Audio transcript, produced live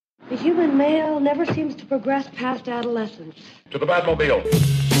The human male never seems to progress past adolescence. To the Batmobile.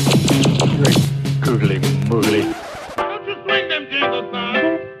 Googly moogly. Don't you swing them jingles,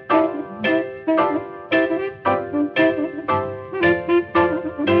 son.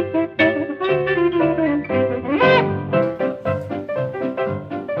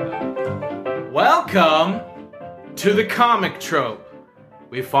 Welcome to the comic trope.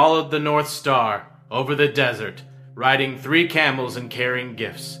 We followed the North Star over the desert, riding 3 camels and carrying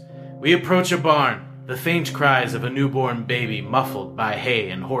gifts. We approach a barn, the faint cries of a newborn baby muffled by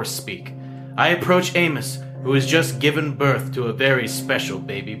hay and horse speak. I approach Amos, who has just given birth to a very special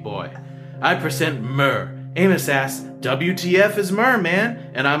baby boy. I present myrrh. Amos asks, WTF is myrrh,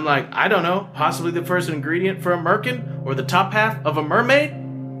 man? And I'm like, I don't know, possibly the first ingredient for a merkin or the top half of a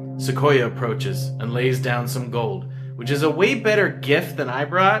mermaid? Sequoia approaches and lays down some gold, which is a way better gift than I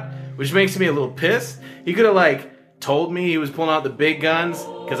brought, which makes me a little pissed. He could have, told me he was pulling out the big guns,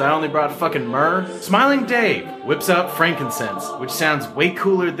 because I only brought fucking myrrh. Smiling Dave whips out frankincense, which sounds way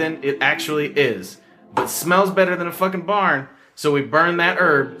cooler than it actually is, but smells better than a fucking barn, so we burn that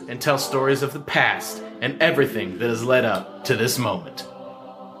herb and tell stories of the past and everything that has led up to this moment.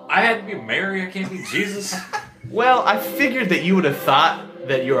 I had to be Mary, I can't be Jesus. Well, I figured that you would have thought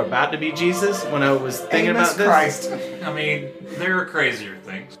that you're about to be Jesus when I was thinking Amos about this. Christ. I mean, there are crazier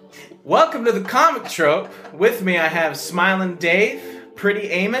things. Welcome to the comic trope. With me I have Smiling Dave, Pretty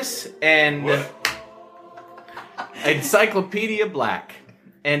Amos, and Encyclopedia Black.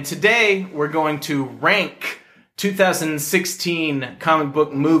 And today we're going to rank 2016 comic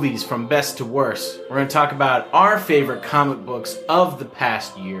book movies from best to worst. We're going to talk about our favorite comic books of the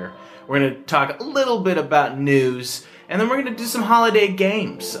past year. We're going to talk a little bit about news, and then we're going to do some holiday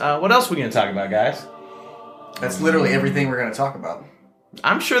games. What else are we going to talk about, guys? That's literally everything we're going to talk about.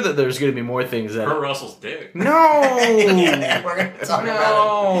 I'm sure that there's going to be more things that... Kurt Russell's dick. No! Yeah, we're going to talk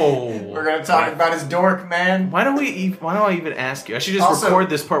about it. We're going to talk about his dork, man. Why don't I even ask you? I should just Also, record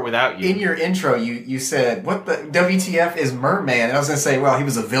this part without you. In your intro, you said, what the WTF is Merman? And I was going to say, well, he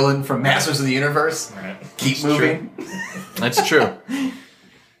was a villain from Masters of the Universe. Right. Keep It's moving. That's true.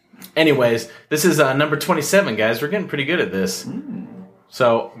 Anyways, this is number 27, guys. We're getting pretty good at this.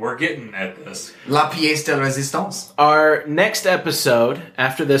 So, We're getting at this. La pièce de résistance. our next episode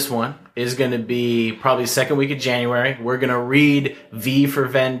after this one is going to be probably second week of January. We're going to read V for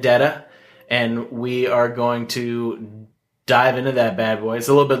Vendetta, and we are going to dive into that bad boy. It's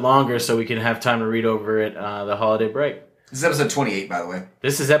a little bit longer, so we can have time to read over it the holiday break. This is episode 28, by the way.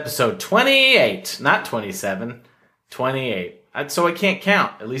 This is episode 28, not 27. 28. So I can't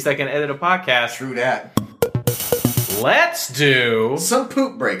count. At least I can edit a podcast. True that. Let's do Some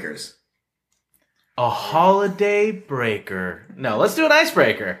poop breakers. a holiday breaker. No, let's do an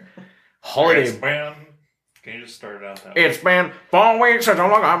icebreaker. Holiday. It's been... Can you just start it out that way? It's been 4 weeks since I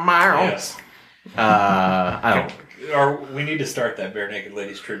looked at my own. Yes. I don't. Or we need to start that Bare Naked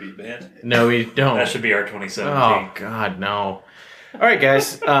Ladies tribute band. No, we don't. That should be our 2017. Oh, God, no. All right,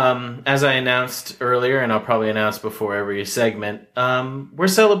 guys. As I announced earlier, and I'll probably announce before every segment, we're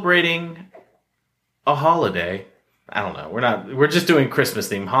celebrating a holiday. I don't know. We're just doing Christmas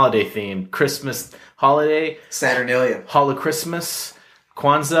theme, holiday themed, Christmas holiday, Saturnalia. Christmas,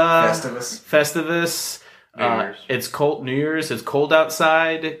 Kwanzaa, Festivus. New Year's. It's cold. New Year's. It's cold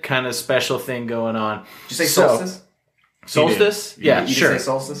outside. Kind of special thing going on. Did you say solstice? Solstice? Yeah, You sure. did say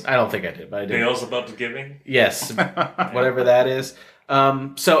solstice? I don't think I did, but I did. Tales about the giving? Yes, whatever that is.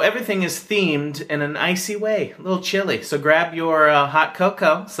 So everything is themed in an icy way, a little chilly. So grab your hot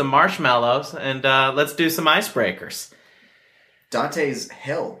cocoa, some marshmallows, and let's do some icebreakers. Dante's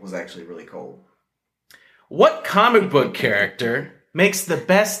hell was actually really cold. What comic book character makes the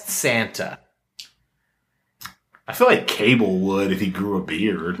best Santa? I feel like Cable would if he grew a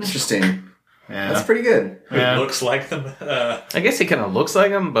beard. Interesting. Yeah. That's pretty good. Who looks like them? I guess he kind of looks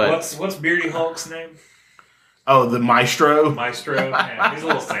like him, but... What's Beardy Hulk's name? Oh, the Maestro? Maestro? Yeah, he's a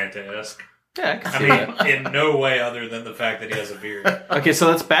little Santa-esque. Yeah, I can I see mean, that. in no way other than the fact that he has a beard. Okay, so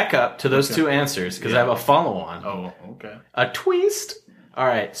let's back up to those two answers, because I have a follow-on. Oh, okay. A twist? All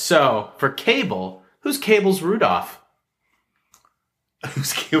right, so for Cable, who's Cable's Rudolph?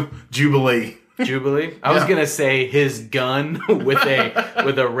 Who's Cable? Jubilee. Jubilee? I was gonna say his gun with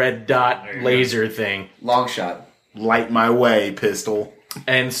a red dot laser thing. Long shot. Light my way, pistol.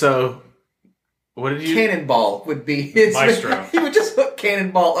 And so, what did you? Cannonball would be his... Maestro. He would just hook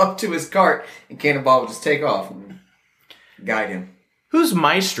Cannonball up to his cart, and Cannonball would just take off and guide him. Who's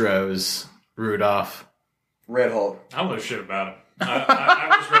Maestro's Rudolph? Red Hulk. I don't know shit about him.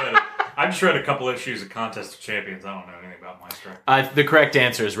 I just read a couple issues of Contest of Champions. I don't know anything about Maestro. The correct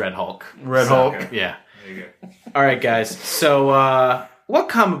answer is Red Hulk. Red Hulk. Okay. Yeah. There you go. All right, guys. So What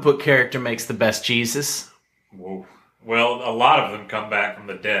comic book character makes the best Jesus? Whoa. Well, a lot of them come back from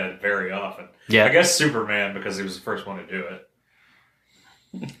the dead very often. Yeah. I guess Superman, because he was the first one to do it.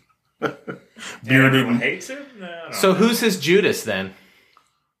 Bearded. Everyone hates him? No, I don't So know. who's his Judas then?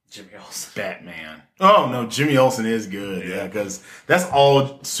 Jimmy Olsen? Batman. Oh, no, Jimmy Olsen is good. Yeah, because that's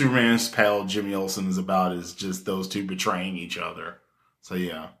all Superman's pal Jimmy Olsen is about, is just those two betraying each other. So,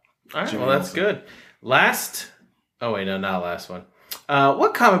 yeah. All right, Jimmy well, that's Olsen. good. Oh, wait, no, not last one.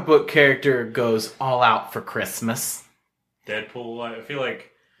 What comic book character goes all out for Christmas? Deadpool, I feel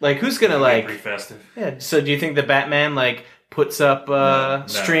like... Like, who's gonna, pretty like... festive. Yeah, so do you think the Batman, like, puts up No.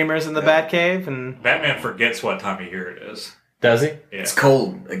 streamers in the Batcave? And Batman forgets what time of year it is. does he? Yeah. It's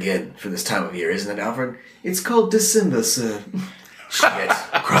cold again for this time of year, isn't it, Alfred? It's cold December, sir. Shit.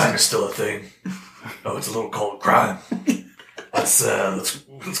 Crime is still a thing. Oh, it's a little cold. Crime. Let's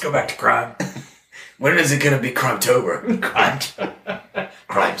go back to crime. When is it going to be Crimetober?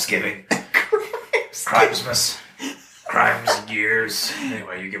 Crimesgiving. Crimesmas. Crimes years.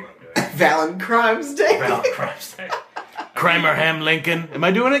 Anyway, you get what I'm doing. Valentine's Day. Well, Crimes Day. Crimerham Lincoln. Am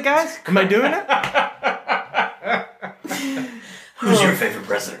I doing it, guys? Am I doing it? Who's your favorite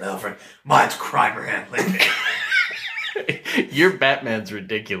president, Alfred? Mine's Crimerham Lincoln. Your Batman's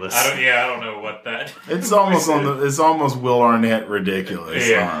ridiculous. I don't know what that. It's almost it's almost Will Arnett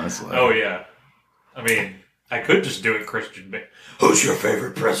ridiculous, honestly. Oh yeah. I mean, I could just do it Christian Bale. Who's your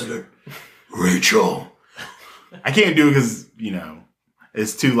favorite president? Rachel. I can't do it because,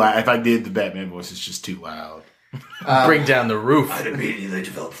 it's too loud. If I did the Batman voice, it's just too loud. Bring down the roof. I'd immediately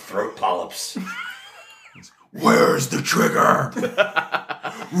develop throat polyps. Where's the trigger?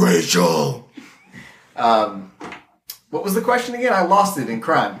 Rachel. What was the question again? I lost it in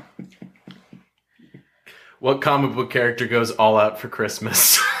crime. What comic book character goes all out for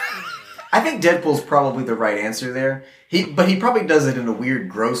Christmas? I think Deadpool's probably the right answer there. But he probably does it in a weird,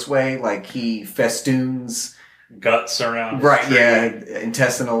 gross way. Like he festoons... Guts around. Right, a tree. yeah.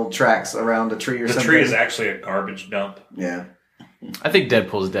 Intestinal tracts around a tree or The something. tree is actually a garbage dump. Yeah. I think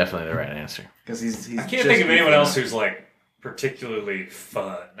Deadpool is definitely the right answer. Because he's I can't think of anyone else who's like particularly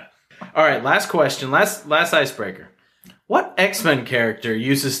fun. All right, last question, last icebreaker. What X-Men character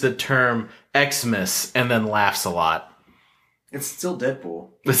uses the term Xmas and then laughs a lot? It's still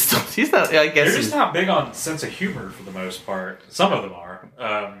Deadpool. But still, he's not. I guess They're he's just not big on sense of humor for the most part. Some of them are.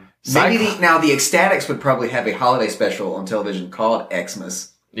 Maybe the Ecstatics would probably have a holiday special on television called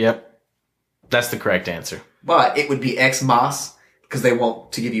Xmas. Yep, that's the correct answer. But it would be Xmas because they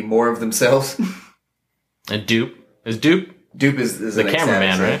want to give you more of themselves. And Dupe is Dupe Dupe is the an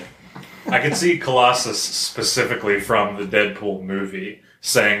cameraman, Ecstatics, right? I can see Colossus specifically from the Deadpool movie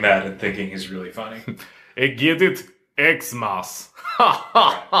saying that and thinking he's really funny. I get it, Xmas. Ha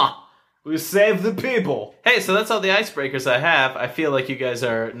ha ha. We saved the people. Hey, so that's all the icebreakers I have. I feel like you guys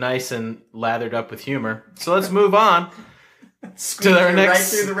are nice and lathered up with humor. So let's move on to our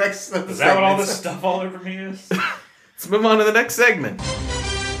next. Right through the rest of the Is that what all segments. this stuff all over me is? Let's move on to the next segment.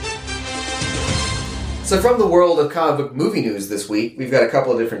 So from the world of comic book movie news this week, we've got a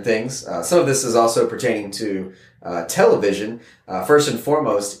couple of different things. Some of this is also pertaining to television. First and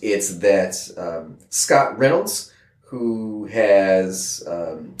foremost, it's that Scott Reynolds, who has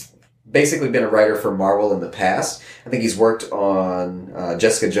basically been a writer for Marvel in the past. I think he's worked on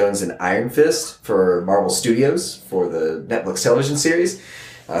Jessica Jones and Iron Fist for Marvel Studios for the Netflix television series.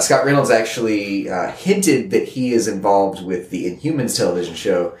 Scott Reynolds actually hinted that he is involved with the Inhumans television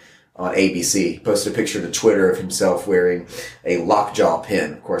show on ABC. He posted a picture to Twitter of himself wearing a Lockjaw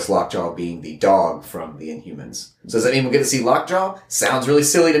pin. Of course, Lockjaw being the dog from the Inhumans. So does that mean we'll get to see Lockjaw? Sounds really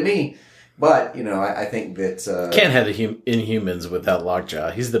silly to me. But, I think that... Can't have the Inhumans without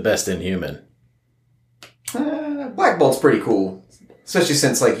Lockjaw. He's the best Inhuman. Black Bolt's pretty cool. Especially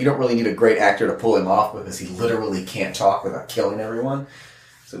since, you don't really need a great actor to pull him off because he literally can't talk without killing everyone.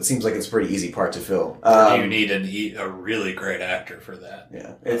 So it seems like it's a pretty easy part to fill. You need a really great actor for that.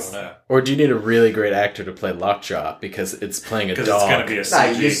 Yeah. I don't know. Or do you need a really great actor to play Lockjaw because it's playing a dog? Because it's going to be a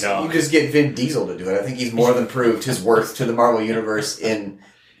CG dog. You just get Vin Diesel to do it. I think he's more than proved his worth to the Marvel Universe in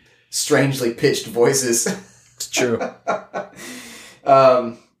strangely pitched voices. It's true.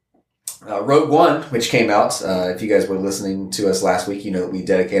 Rogue One, which came out, if you guys were listening to us last week, you know that we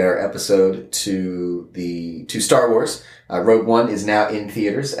dedicate our episode to Star Wars. Rogue One is now in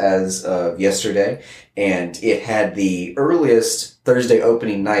theaters as of yesterday, and it had the earliest Thursday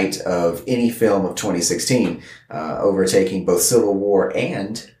opening night of any film of 2016, overtaking both Civil War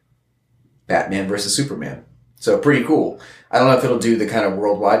and Batman vs. Superman. So pretty cool. I don't know if it'll do the kind of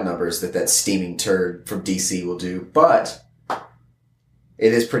worldwide numbers that steaming turd from DC will do, but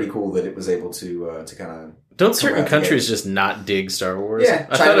it is pretty cool that it was able to kind of Don't certain around countries just not dig Star Wars? Yeah,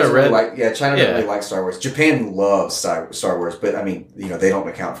 I China thought I doesn't read. really like. Yeah, China doesn't really like Star Wars. Japan loves Star Wars, but I mean, they don't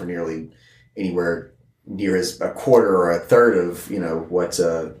account for nearly anywhere near as a quarter or a third of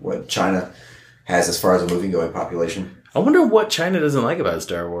what China has as far as a movie going population. I wonder what China doesn't like about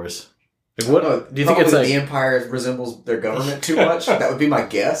Star Wars. Like, what do you think it's like? The Empire resembles their government too much. That would be my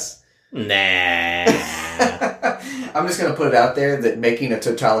guess. Nah. I'm just going to put it out there that making a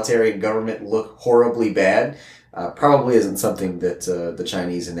totalitarian government look horribly bad probably isn't something that the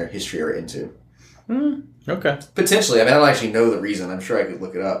Chinese in their history are into. Okay. Potentially. I mean, I don't actually know the reason. I'm sure I could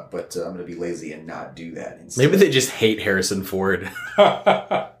look it up, but I'm going to be lazy and not do that instead. Maybe they just hate Harrison Ford.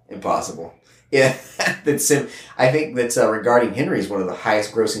 Impossible. Yeah, I think that Regarding Henry is one of the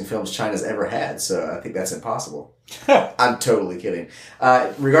highest grossing films China's ever had, so I think that's impossible. I'm totally kidding.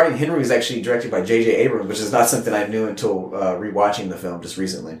 Regarding Henry was actually directed by J.J. Abrams, which is not something I knew until rewatching the film just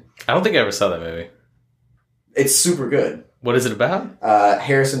recently. I don't think I ever saw that movie. It's super good. What is it about?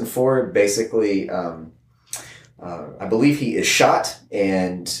 Harrison Ford basically, I believe he is shot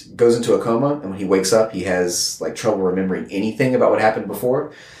and goes into a coma, and when he wakes up, he has trouble remembering anything about what happened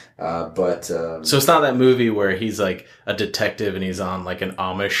before. So it's not that movie where he's like a detective and he's on like an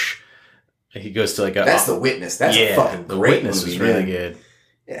Amish. He goes to that's The Witness. That's a fucking The great Witness movie. was really man. good.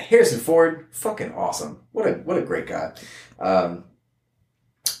 Yeah, Harrison Ford, fucking awesome. What a great guy.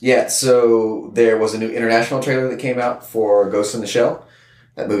 So there was a new international trailer that came out for Ghost in the Shell.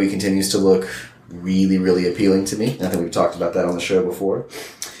 That movie continues to look really, really appealing to me. I think we've talked about that on the show before.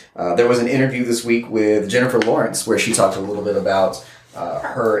 There was an interview this week with Jennifer Lawrence where she talked a little bit about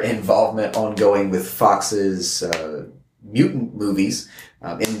her involvement ongoing with Fox's mutant movies,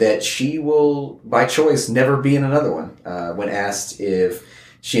 in that she will, by choice, never be in another one. When asked if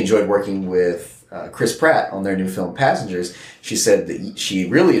she enjoyed working with Chris Pratt on their new film Passengers, she said that she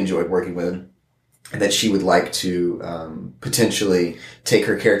really enjoyed working with him and that she would like to potentially take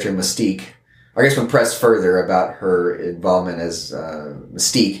her character Mystique. I guess when pressed further about her involvement as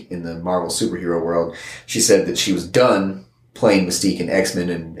Mystique in the Marvel superhero world, she said that she was done playing Mystique in X-Men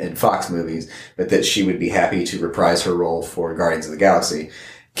and Fox movies, but that she would be happy to reprise her role for Guardians of the Galaxy.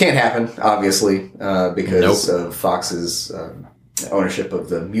 Can't happen, obviously, because of Fox's ownership of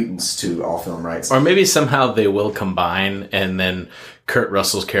the mutants to all film rights. Or maybe somehow they will combine and then Kurt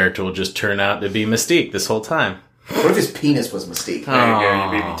Russell's character will just turn out to be Mystique this whole time. What if his penis was Mystique? There you go.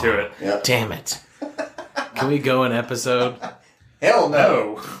 You beat me to it. Yep. Damn it. Can we go an episode? Hell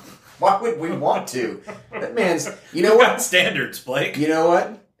no. Why would we want to? That man's... You know what? Standards, Blake. You know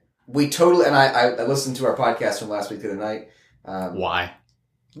what? We totally... And I listened to our podcast from last week the other night. Why?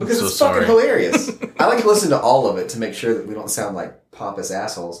 Because I'm it's so fucking sorry. hilarious. I like to listen to all of it to make sure that we don't sound like pompous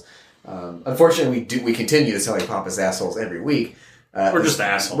assholes. Unfortunately, we continue to sound like pompous assholes every week. We're just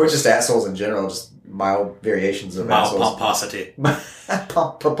assholes. We're just assholes in general, just mild variations of Mild assholes. pomposity.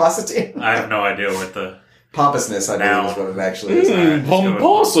 Pomposity? I have no idea what the... Pompousness, I believe, is what it actually is.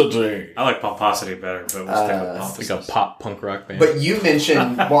 Pomposity. I like pomposity better, but we'll stick with It's pomposity. like a pop punk rock band. But you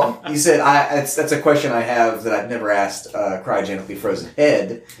mentioned, well, you said, that's a question I have that I've never asked Cryogenically Frozen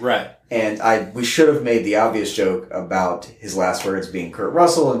Head. Right. And we should have made the obvious joke about his last words being Kurt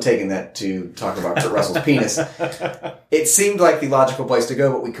Russell and taking that to talk about Kurt Russell's penis. It seemed like the logical place to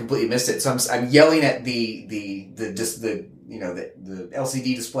go, but we completely missed it. So I'm yelling at the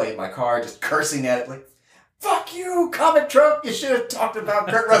LCD display in my car, just cursing at it like, "Fuck you, comic Trope! You should have talked about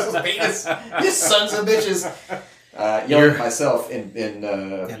Kurt Russell's penis, you sons of bitches!" Yelling at myself in In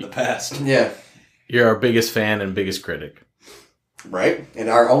the past. yeah. You're our biggest fan and biggest critic. Right? And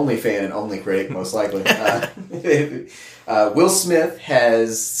our only fan and only critic, most likely. Will Smith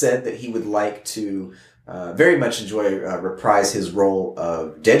has said that he would like to very much reprise his role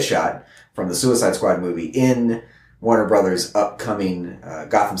of Deadshot from the Suicide Squad movie in Warner Brothers' upcoming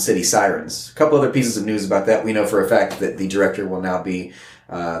Gotham City Sirens. A couple other pieces of news about that. We know for a fact that the director will now be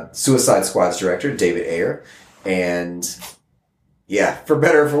Suicide Squad's director, David Ayer. And yeah, for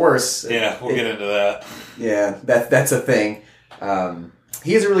better or for worse. Yeah, we'll get into that. Yeah, that's a thing.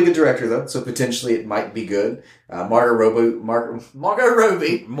 He is a really good director, though, so potentially it might be good. Margot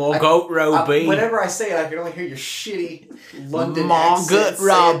Robbie. Whenever I say it, I can only hear your shitty London accent.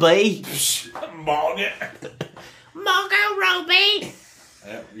 Robbie. Margot Robbie.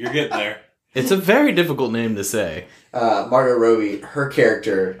 You're getting there. It's a very difficult name to say. Margot Robbie, her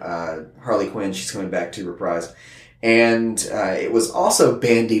character, Harley Quinn, she's coming back to reprise. And it was also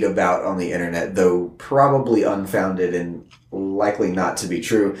bandied about on the internet, though probably unfounded and likely not to be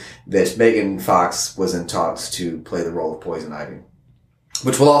true, that Megan Fox was in talks to play the role of Poison Ivy.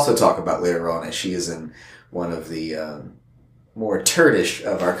 Which we'll also talk about later on, as she is in one of the more turdish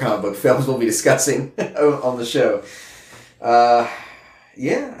of our comic book films we'll be discussing on the show.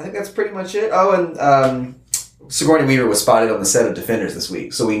 Yeah, I think that's pretty much it. Oh, and Sigourney Weaver was spotted on the set of Defenders this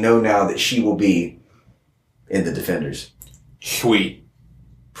week, so we know now that she will be in the Defenders. Sweet.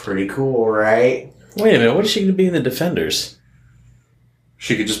 Pretty cool, right? Wait a minute, what is she going to be in the Defenders?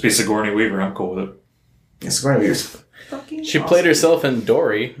 She could just be Sigourney Weaver. I'm cool with it. Yeah, Sigourney Weaver's fucking She awesome. played herself in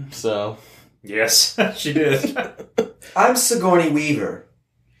Dory, so... Yes, she did. I'm Sigourney Weaver.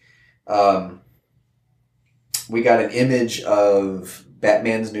 We got an image of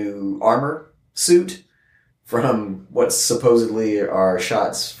Batman's new armor suit from what supposedly are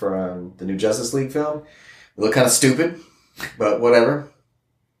shots from the new Justice League film. They look kind of stupid, but whatever.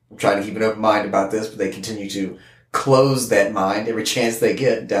 I'm trying to keep an open mind about this, but they continue to close that mind every chance they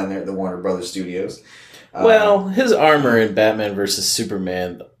get down there at the Warner Brothers Studios. Well, his armor in Batman vs.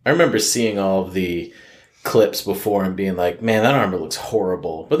 Superman, I remember seeing all of the clips before and being like, man, that armor looks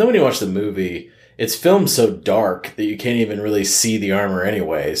horrible. But then when you watch the movie, it's filmed so dark that you can't even really see the armor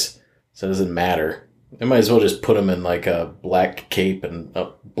anyways. So it doesn't matter. They might as well just put him in like a black cape and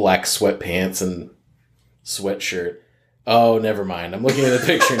black sweatpants and sweatshirt. Oh, never mind. I'm looking at the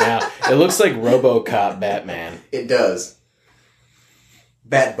picture now. It looks like RoboCop Batman. It does.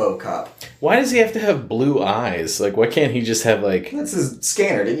 Batbo-Cop. Why does he have to have blue eyes? Like, why can't he just have like... That's his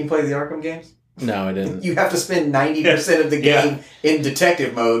scanner. Didn't you play the Arkham games? No, I didn't. You have to spend 90% of the game in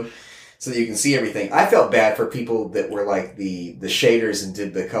detective mode so that you can see everything. I felt bad for people that were like the shaders and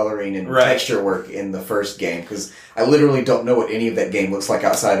did the coloring and texture work in the first game, because I literally don't know what any of that game looks like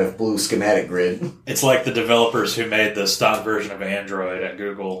outside of blue schematic grid. It's like the developers who made the stock version of Android at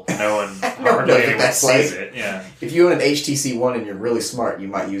Google. No one No, hardly but anyone that's sees like- it. Yeah, If you own an HTC One and you're really smart, you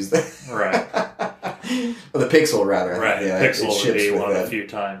might use that. right. Or the Pixel, rather. I think. Right. Yeah, it Pixel would ships be with one of that. the few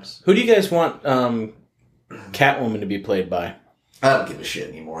times. Who do you guys want Catwoman to be played by? I don't give a shit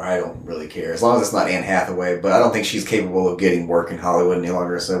anymore. I don't really care. As long as it's not Anne Hathaway, but I don't think she's capable of getting work in Hollywood any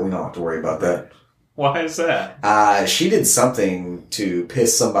longer, so we don't have to worry about that. Why is that? She did something to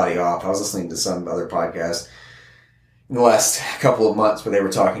piss somebody off. I was listening to some other podcast in the last couple of months where they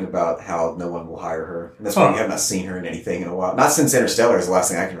were talking about how no one will hire her. And that's why we have not seen her in anything in a while. Not since Interstellar is the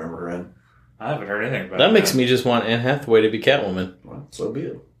last thing I can remember her in. I haven't heard anything about That makes me just want Anne Hathaway to be Catwoman. Well, so be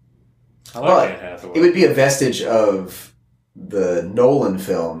it. I like But Anne Hathaway. it would be a vestige of the Nolan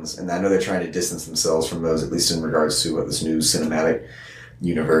films, and I know they're trying to distance themselves from those, at least in regards to what this new cinematic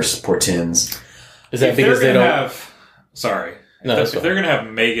universe portends. Is that if because they're they gonna don't... have? Sorry. No, that's if they're going to have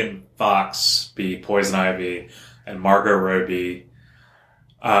Megan Fox be Poison Ivy and Margot Robbie,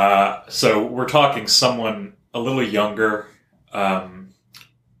 so we're talking someone a little younger. I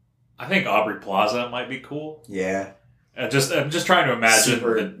think Aubrey Plaza might be cool. Yeah. I'm just trying to imagine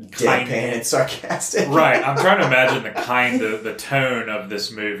Super the deadpan and sarcastic. Right, I'm trying to imagine the tone of this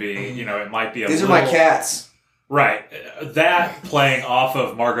movie. You know, it might be a These little... are my cats. Right, that playing off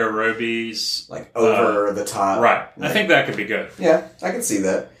of Margot Robbie's... Like, over the top. Right, Like, I think that could be good. Yeah, I can see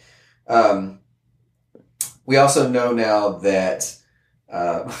that. We also know now that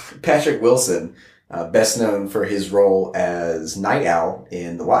Patrick Wilson, best known for his role as Night Owl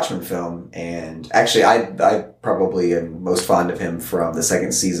in the Watchmen film, and actually I probably am most fond of him from the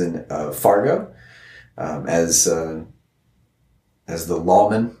second season of Fargo, as the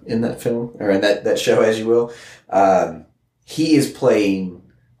lawman in that film, or in that show, as you will. He is playing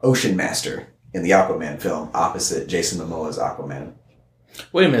Ocean Master in the Aquaman film, opposite Jason Momoa's Aquaman.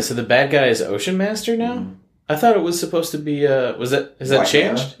 Wait a minute, so the bad guy is Ocean Master now? Mm-hmm. I thought it was supposed to be, has that Black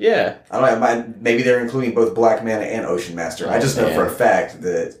changed? Yeah. I don't know. Maybe they're including both Black Manta and Ocean Master. I just know man. for a fact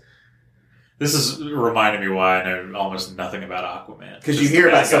that This is reminding me why I know almost nothing about Aquaman. because you Just hear the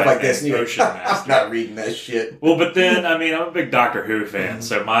about bad stuff guy like this, and named you're Ocean I'm Master. not reading that shit. Well, but then, I mean, I'm a big Doctor Who fan,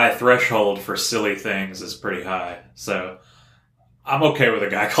 so my threshold for silly things is pretty high. So I'm okay with a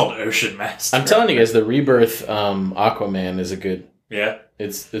guy called Ocean Master. I'm telling you guys, the Rebirth Aquaman is a good... Yeah.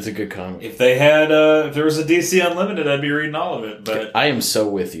 It's a good comic. If they had, if there was a DC Unlimited, I'd be reading all of it, but I am so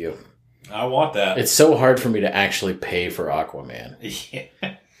with you. I want that. It's so hard for me to actually pay for Aquaman.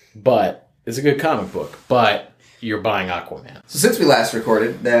 Yeah. But it's a good comic book. But you're buying Aquaman. So since we last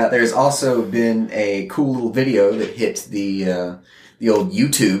recorded, there's also been a cool little video that hit the old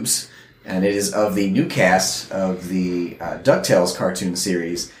YouTubes, and it is of the new cast of the DuckTales cartoon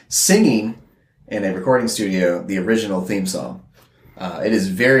series singing in a recording studio the original theme song. It is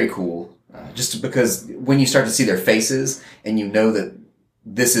very cool, just because when you start to see their faces and you know that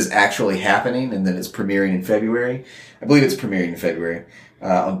this is actually happening and that it's premiering in February. I believe it's premiering in February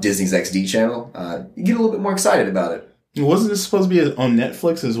on Disney's XD channel. You get a little bit more excited about it. Wasn't this supposed to be on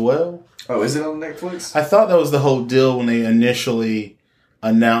Netflix as well? Oh, is it on Netflix? I thought that was the whole deal when they initially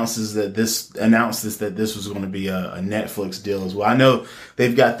announced that this was going to be a Netflix deal as well. I know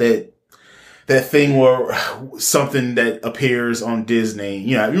they've got that thing where something that appears on Disney.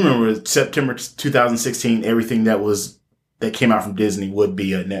 You remember September 2016, everything that came out from Disney would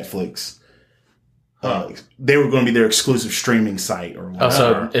be a Netflix. They were going to be their exclusive streaming site or whatever. Oh,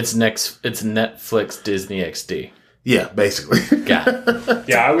 so it's Netflix Disney XD. Yeah, basically. Got it.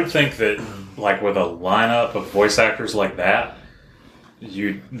 Yeah, I would think that, like, with a lineup of voice actors like that,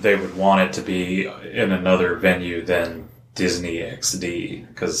 they would want it to be in another venue than Disney XD.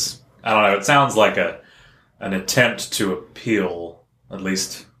 Because, I don't know, it sounds like an attempt to appeal, at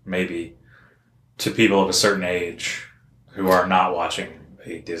least maybe, to people of a certain age who are not watching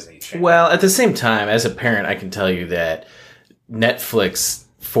a Disney channel. Well, at the same time, as a parent, I can tell you that Netflix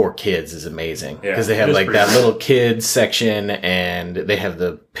for kids is amazing because they have like that little kids section and they have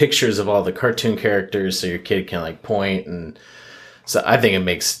the pictures of all the cartoon characters so your kid can like point, and so I think it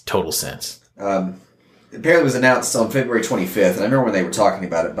makes total sense. Apparently it was announced on February 25th, and I remember when they were talking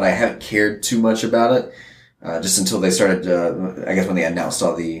about it, but I haven't cared too much about it just until they started, I guess when they announced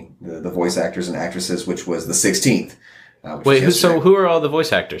all the voice actors and actresses, which was the 16th. Wait, who are all the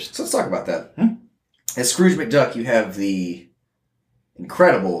voice actors? So let's talk about that. As Scrooge McDuck, you have the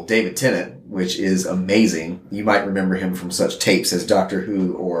incredible David Tennant, which is amazing. You might remember him from such tapes as Doctor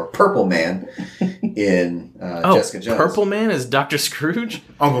Who or Purple Man in Jessica Jones. Purple Man is Dr. Scrooge?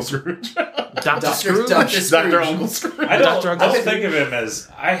 Uncle Scrooge. Dr. Scrooge? Dr. Uncle Scrooge. I don't think of him as...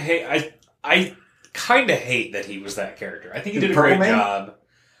 I kind of hate that he was that character. I think he did a great job.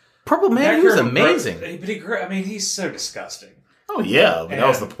 Purple Man, he was amazing. But he's so disgusting. Oh, yeah, but that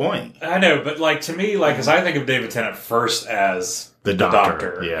was the point. I know, but like to me, like, because I think of David Tennant first as the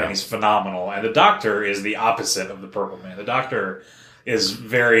Doctor, and he's phenomenal. And the Doctor is the opposite of the Purple Man. The Doctor is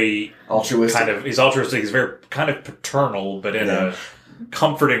very altruistic. He's altruistic. He's very kind of paternal, but in a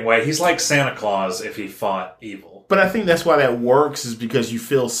comforting way. He's like Santa Claus if he fought evil. But I think that's why that works, is because you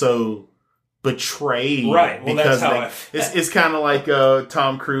feel so betrayed, right? Well, because that's how it's kind of like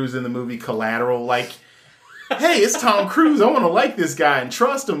Tom Cruise in the movie Collateral. Like, hey, it's Tom Cruise. I want to like this guy and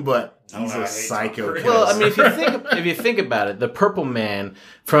trust him, but he's a psycho. Well, I mean, if you think about it, the Purple Man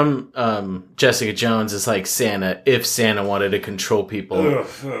from Jessica Jones is like Santa if Santa wanted to control people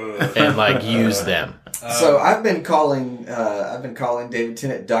and like use them. So I've been calling David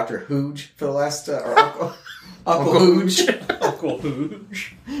Tennant Dr. Hooge for the last or Uncle Hooge. Uncle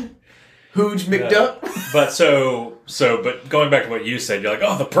Hooge. Hooge McDuck. But going back to what you said, you're like,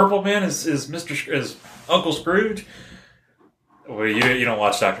 oh, the Purple Man is Uncle Scrooge. Well, you don't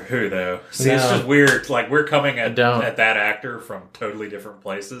watch Doctor Who though. See, It's just weird. Like, we're coming at that actor from totally different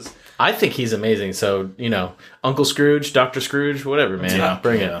places. I think he's amazing. So Uncle Scrooge, Dr. Scrooge, whatever, man,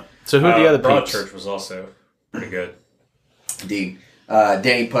 bring it. So who are the other people? Broadchurch was also pretty good. Indeed.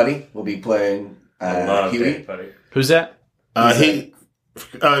 Danny Putty will be playing I love Huey. Danny Putty. Who's that?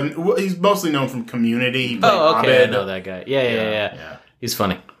 He's mostly known from Community. Oh, okay, I know that guy. Yeah. He's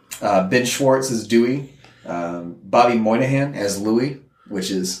funny. Ben Schwartz as Dewey. Bobby Moynihan as Louie,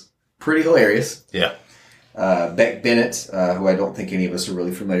 which is pretty hilarious. Yeah. Beck Bennett, who I don't think any of us are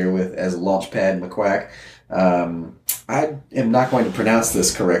really familiar with, as Launchpad McQuack. I am not going to pronounce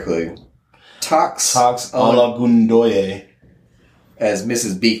this correctly. Tox Olagundoye as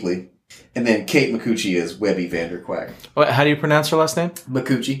Mrs. Beakley. And then Kate Micucci as Webby Vanderquack. How do you pronounce her last name?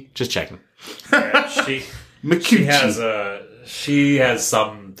 Micucci. Just checking. Yeah, she has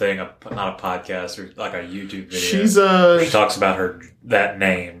something, not a podcast or like a YouTube video. She talks about that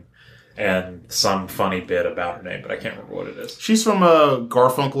name and some funny bit about her name, but I can't remember what it is. She's from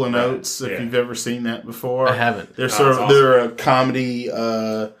Garfunkel and Oates. If you've ever seen that before, I haven't. They're they're a comedy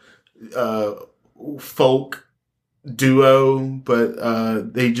folk duo,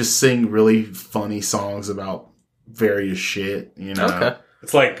 but they just sing really funny songs about various shit. Okay.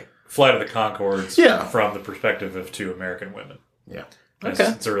 It's like Flight of the Conchords from the perspective of two American women. Yeah. Okay.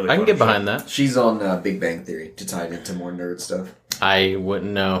 It's a really I can get behind show. that. She's on Big Bang Theory to tie it into more nerd stuff. I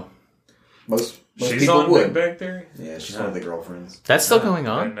wouldn't know. Most she's people on would. Big Bang Theory? Yeah, she's one of the girlfriends. That's still going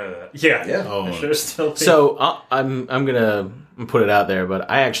I on? didn't know that. Yeah. Oh. Show's still So I'm gonna put it out there, but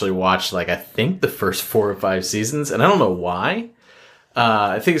I actually watched I think the first 4 or 5 seasons, and I don't know why.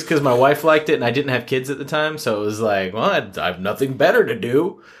 I think it's because my wife liked it, and I didn't have kids at the time, so it was like, well, I have nothing better to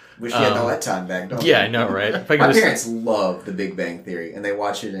do. Wish you had all that time back, don't you? Yeah, I know, right? My parents love The Big Bang Theory, and they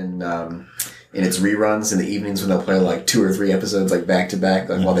watch it in its reruns in the evenings when they'll play 2 or 3 episodes back to back,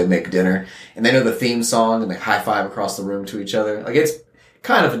 while they make dinner, and they know the theme song and they high five across the room to each other. It's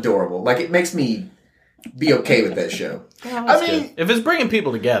kind of adorable. It makes me be okay with that show. I mean, if it's bringing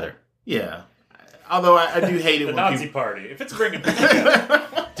people together. Yeah. Although I do hate it The when Nazi people... party. If it's bringing people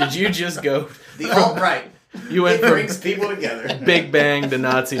together. Did you just go The alt-right. You went It from brings people together. Big Bang to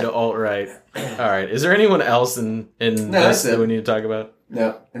Nazi to alt-right. All right. Is there anyone else in this that's it. that we need to talk about?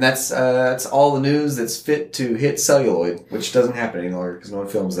 No, and that's all the news that's fit to hit celluloid, which doesn't happen anymore because no one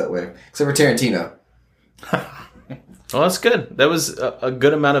films that way, except for Tarantino. Well, that's good. That was a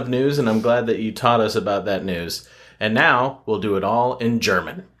good amount of news, and I'm glad that you taught us about that news. And now we'll do it all in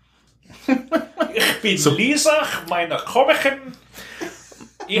German. Ich bin Lisa, meine Komiken,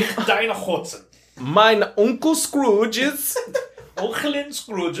 ich deine Hotzen. Mein Onkel Scrooge is Onkelin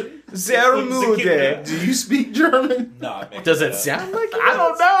Scrooge. sehr müde. Do you speak German? No, Does it sound like it? I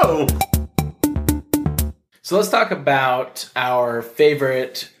don't know. So let's talk about our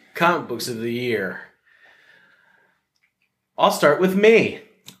favorite comic books of the year. I'll start with me,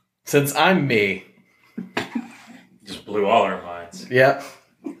 since I'm me. Just blew all our minds. Yep.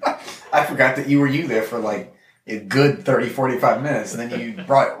 I forgot that you were you there for like a good 30, 45 minutes, and then you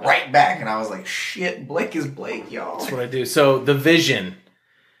brought it right back, and I was like, shit, Blake is Blake, y'all. That's what I do. So, The Vision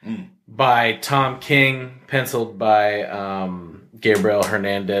by Tom King, penciled by Gabriel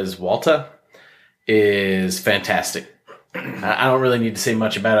Hernandez Walta, is fantastic. I don't really need to say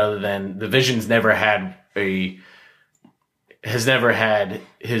much about it other than The Vision's has never had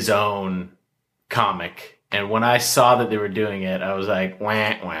his own comic. And when I saw that they were doing it, I was like,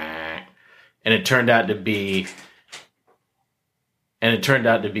 wah, wah. And it turned out to be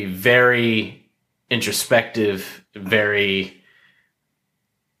very introspective, very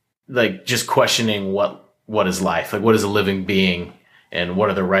like just questioning what is life, like what is a living being, and what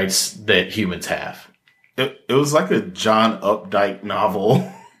are the rights that humans have. It was like a John Updike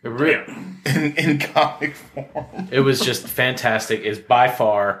novel in comic form. It was just fantastic. It's by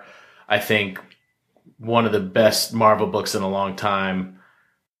far, I think, one of the best Marvel books in a long time,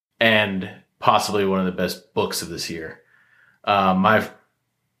 and possibly one of the best books of this year. My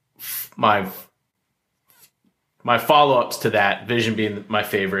follow-ups to that, Vision being my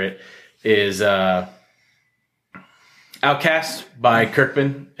favorite, is Outcast by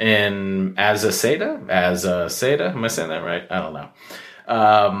Kirkman and Azazeta. Am I saying that right? I don't know.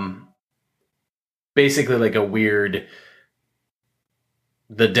 Basically like a weird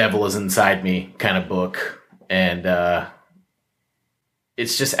the devil is inside me kind of book. And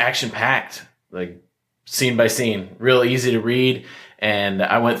it's just action-packed, like scene by scene, real easy to read. And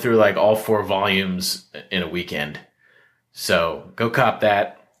I went through like all 4 volumes in a weekend. So go cop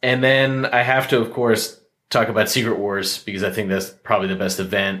that. And then I have to, of course, talk about Secret Wars because I think that's probably the best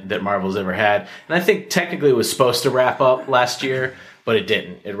event that Marvel's ever had. And I think technically it was supposed to wrap up last year, but it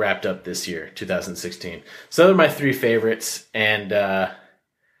didn't. It wrapped up this year, 2016. So those are my 3 favorites. And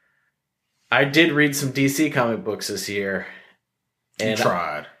I did read some DC comic books this year. And You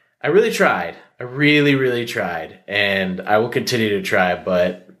tried. I really tried. I really, really tried. And I will continue to try,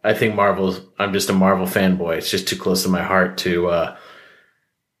 but I think I'm just a Marvel fanboy. It's just too close to my heart to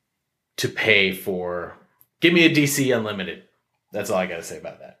pay for. Give me a DC Unlimited. That's all I got to say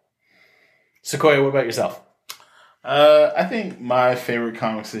about that. Sequoia, what about yourself? I think my favorite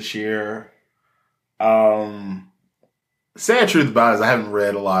comics this year, sad truth about it is I haven't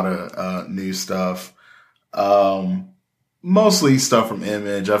read a lot of new stuff. Mostly stuff from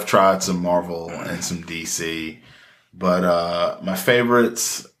Image. I've tried some Marvel and some DC. But my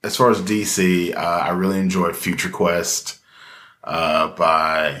favorites, as far as DC, I really enjoyed Future Quest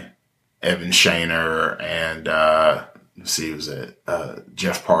by Evan Shaner and let's see, was it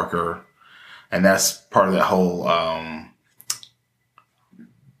Jeff Parker, and that's part of that whole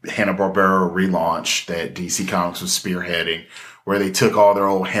Hanna-Barbera relaunch that DC Comics was spearheading, where they took all their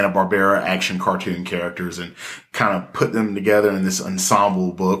old Hanna-Barbera action cartoon characters and kind of put them together in this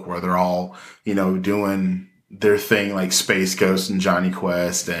ensemble book where they're all, doing their thing, like Space Ghost and Johnny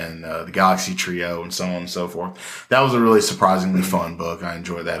Quest and the Galaxy Trio and so on and so forth. That was a really surprisingly fun book. I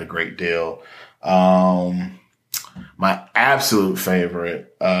enjoyed that a great deal. My absolute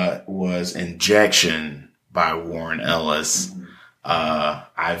favorite was Injection by Warren Ellis.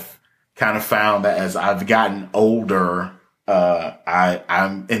 I've kind of found that as I've gotten older,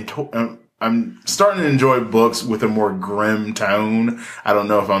 I'm starting to enjoy books with a more grim tone. I don't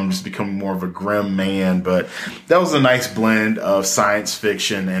know if I'm just becoming more of a grim man, but that was a nice blend of science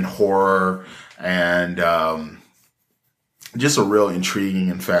fiction and horror and just a real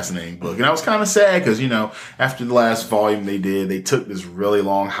intriguing and fascinating book. And I was kind of sad because, after the last volume they took this really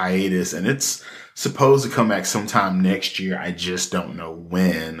long hiatus, and it's supposed to come back sometime next year. I just don't know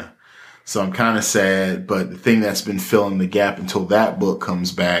when. So I'm kind of sad, but the thing that's been filling the gap until that book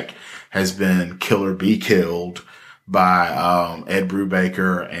comes back has been Kill or Be Killed by Ed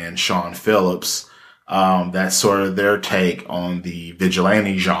Brubaker and Sean Phillips. That's sort of their take on the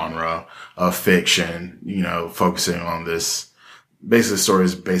vigilante genre of fiction, focusing on this. Basically, the story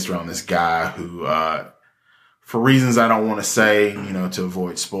is based around this guy who, for reasons I don't want to say, to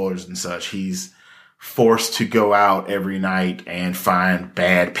avoid spoilers and such, he's forced to go out every night and find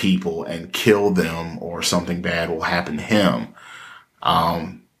bad people and kill them, or something bad will happen to him.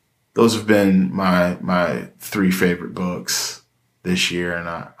 Those have been my 3 favorite books this year, and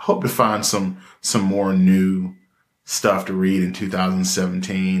I hope to find some more new stuff to read in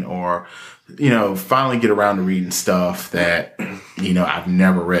 2017, or finally get around to reading stuff that I've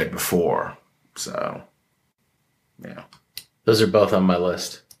never read before. So yeah, those are both on my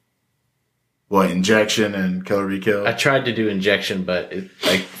list. What, Injection and Killer Be Killed? I tried to do Injection, but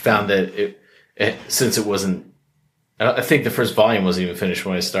I found that it since it wasn't. I think the first volume wasn't even finished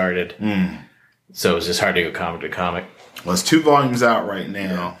when I started, so it was just hard to go comic to comic. Well, it's 2 volumes out right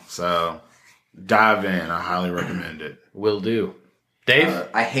now, so dive in. I highly recommend it. Will do. Dave?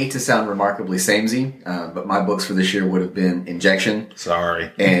 I hate to sound remarkably samey, but my books for this year would have been Injection.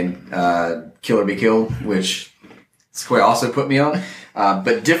 Sorry. And Killer Be Killed, which Square also put me on.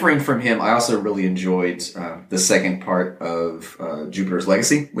 But differing from him, I also really enjoyed the second part of Jupiter's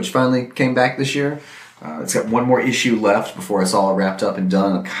Legacy, which finally came back this year. It's got 1 more issue left before it's all wrapped up and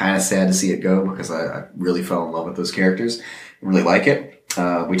done. I'm kind of sad to see it go because I really fell in love with those characters. I really like it.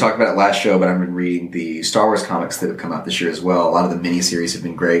 We talked about it last show, but I've been reading the Star Wars comics that have come out this year as well. A lot of the miniseries have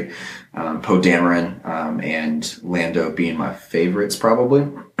been great. Poe Dameron and Lando being my favorites, probably.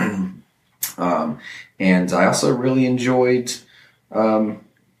 And I also really enjoyed Moon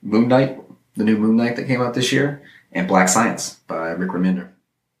Knight, the new Moon Knight that came out this year, and Black Science by Rick Remender.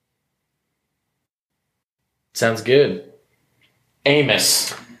 Sounds good.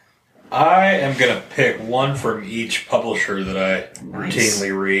 Amos. I am going to pick one from each publisher that I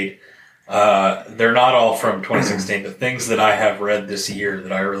routinely read. They're not all from 2016, but things that I have read this year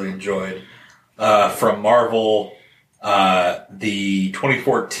that I really enjoyed. From Marvel, the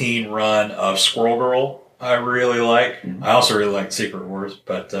 2014 run of Squirrel Girl, I really like. I also really liked Secret Wars,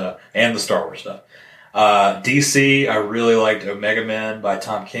 and the Star Wars stuff. DC, I really liked Omega Men by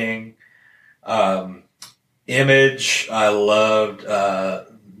Tom King. Image, I loved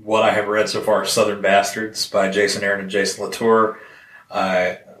what I have read so far, Southern Bastards by Jason Aaron and Jason Latour.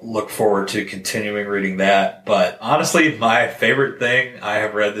 I look forward to continuing reading that. But honestly, my favorite thing I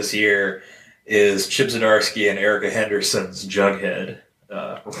have read this year is Chip Zdarsky and Erica Henderson's Jughead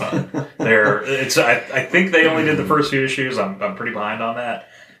run. I think they only did the first few issues. I'm pretty behind on that.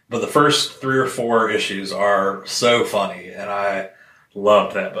 But the first 3 or 4 issues are so funny, and I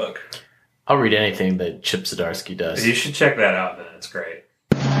loved that book. I'll read anything that Chip Zdarsky does. You should check that out, then. It's great.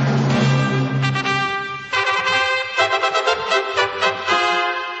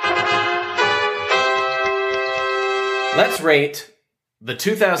 Let's rate the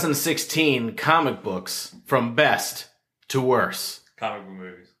 2016 comic books from best to worst. Comic book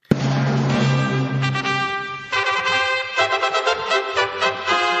movies.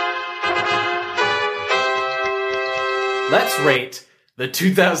 Let's rate the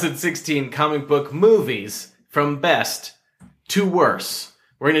 2016 comic book movies from best to worst.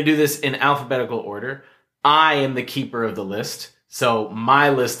 We're going to do this in alphabetical order. I am the keeper of the list, so my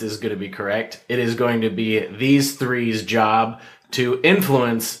list is going to be correct. It is going to be these three's job to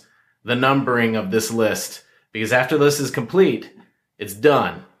influence the numbering of this list, because after the list is complete, it's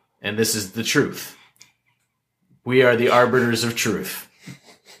done, and this is the truth. We are the arbiters of truth.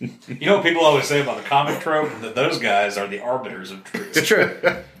 You know what people always say about the comic trope? That those guys are the arbiters of truth. It's true.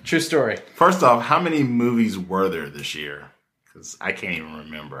 True story. First off, how many movies were there this year? Because I can't even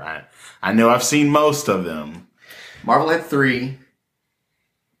remember. I know I've seen most of them. Marvel had 3.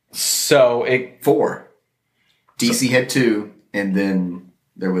 So 4. DC had 2, and then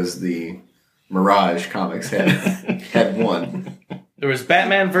there was the Mirage Comics had 1. There was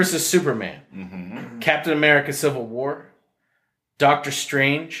Batman versus Superman, Captain America: Civil War, Doctor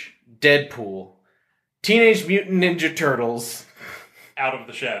Strange, Deadpool, Teenage Mutant Ninja Turtles, Out of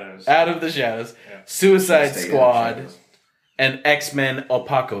the Shadows, yeah. Suicide Squad, and X-Men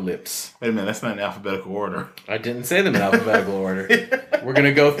Apocalypse. Wait a minute, that's not in alphabetical order. I didn't say them in alphabetical order. We're going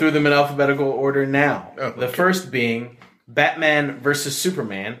to go through them in alphabetical order now. Oh, okay. The first being Batman vs.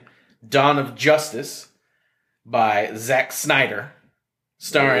 Superman, Dawn of Justice by Zack Snyder,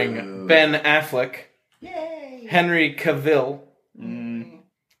 starring Ben Affleck, Henry Cavill,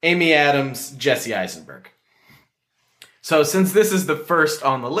 Amy Adams, Jesse Eisenberg. So since this is the first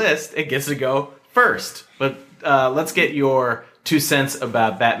on the list, it gets to go first. But let's get your 2 cents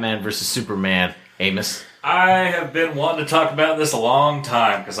about Batman versus Superman, Amos. I have been wanting to talk about this a long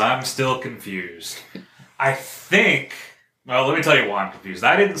time because I'm still confused. I think... Well, let me tell you why I'm confused.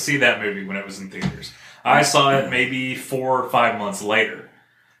 I didn't see that movie when it was in theaters. I saw it maybe 4 or 5 months later.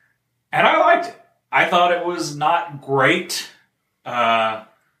 And I liked it. I thought it was not great. I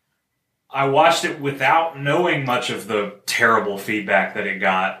watched it without knowing much of the terrible feedback that it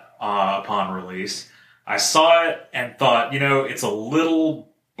got upon release. I saw it and thought, it's a little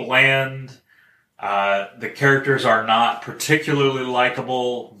bland. The characters are not particularly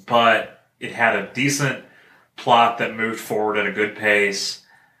likable, but it had a decent plot that moved forward at a good pace.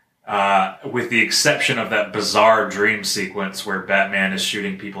 With the exception of that bizarre dream sequence where Batman is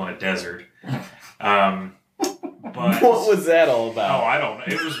shooting people in a desert. But what was that all about? Oh, I don't know.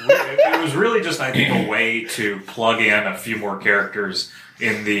 It was really just, I think, a way to plug in a few more characters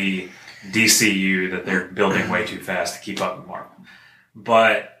in the DCU that they're building way too fast to keep up with Marvel.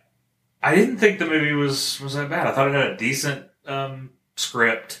 But I didn't think the movie was that bad. I thought it had a decent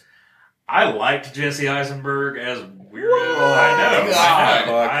script. I liked Jesse Eisenberg as weird. I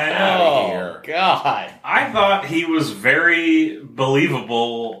know. Oh, God. I thought he was very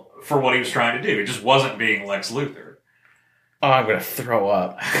believable for what he was trying to do. He just wasn't being Lex Luthor. Oh, I'm going to throw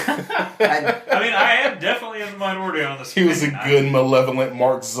up. I am definitely in the minority on this. He was a good, malevolent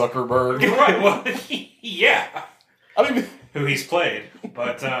Mark Zuckerberg. Right, well, yeah. I mean, who he's played.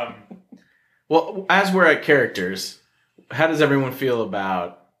 But, well, as we're at characters, how does everyone feel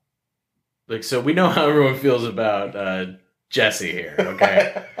about... so we know how everyone feels about Jesse here,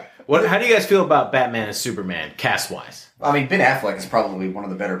 okay? How do you guys feel about Batman and Superman, cast-wise? I mean, Ben Affleck is probably one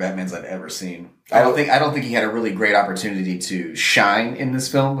of the better Batmans I've ever seen. I don't think he had a really great opportunity to shine in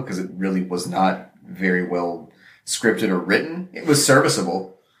this film because it really was not very well scripted or written. It was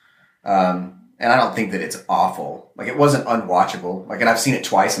serviceable. And I don't think that it's awful. Like, it wasn't unwatchable. Like, and I've seen it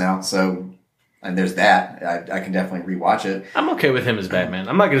twice now, so... And there's that. I can definitely rewatch it. I'm okay with him as Batman.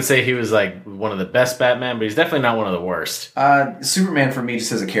 I'm not going to say he was like one of the best Batman, but he's definitely not one of the worst. Superman, for me,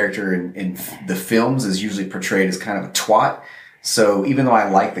 just as a character in the films, is usually portrayed as kind of a twat. So even though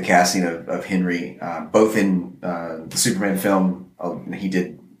I like the casting of Henry, both in the Superman film he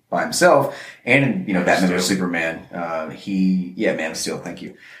did by himself, and in Batman vs Superman, Man of Steel, thank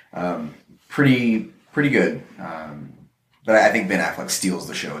you, pretty good. But I think Ben Affleck steals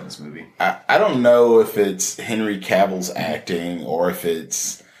the show in this movie. I don't know if it's Henry Cavill's acting or if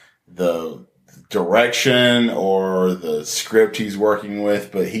it's the direction or the script he's working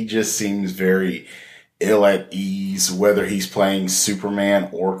with, but he just seems very ill at ease, whether he's playing Superman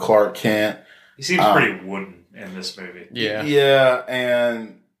or Clark Kent. He seems pretty wooden in this movie. Yeah. Yeah,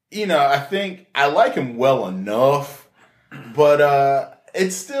 and, I think I like him well enough, but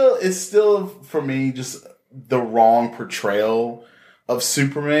it's still, for me, just... the wrong portrayal of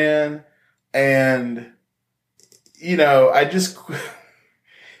Superman. And, I just,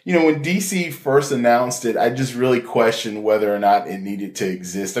 when DC first announced it, I just really questioned whether or not it needed to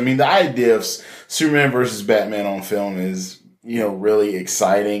exist. I mean, the idea of Superman versus Batman on film is, really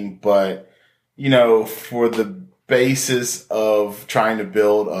exciting, but, for the basis of trying to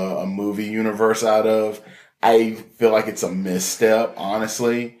build a movie universe out of, I feel like it's a misstep,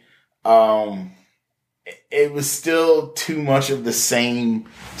 honestly. It was still too much of the same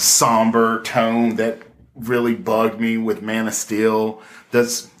somber tone that really bugged me with Man of Steel.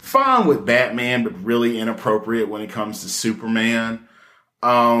 That's fine with Batman, but really inappropriate when it comes to Superman.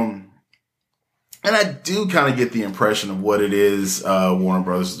 And I do kind of get the impression of what it is, Warner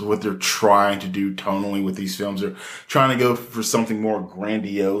Brothers, what they're trying to do tonally with these films. They're trying to go for something more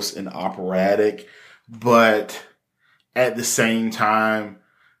grandiose and operatic, but at the same time,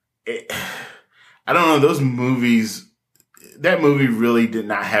 I don't know, those movies, that movie really did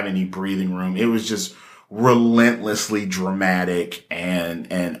not have any breathing room. It was just relentlessly dramatic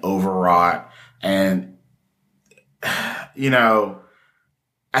and overwrought. And, I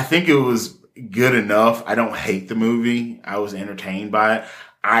think it was good enough. I don't hate the movie. I was entertained by it.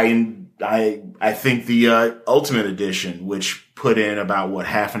 I think the Ultimate Edition, which put in about,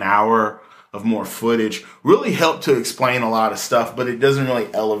 half an hour of more footage, really helped to explain a lot of stuff, but it doesn't really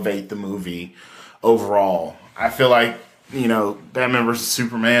elevate the movie overall. I feel like, Batman vs.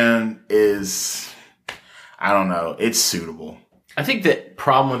 Superman is, I don't know, it's suitable. I think the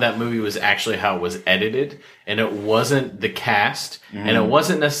problem with that movie was actually how it was edited, and it wasn't the cast, and it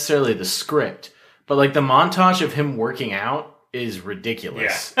wasn't necessarily the script, but like the montage of him working out is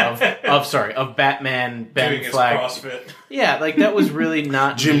ridiculous. Yeah. of Batman, Ben doing his Affleck. CrossFit. Yeah, like that was really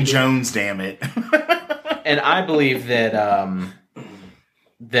not Jim needed. Jones, damn it. And I believe that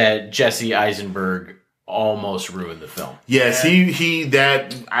that Jesse Eisenberg almost ruined the film. Yes, he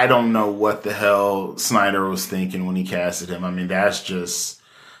that I don't know what the hell Snyder was thinking when he casted him. I mean, that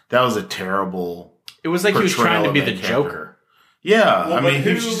was a terrible. It was like he was trying to be the character. Joker. Yeah, Well, I mean,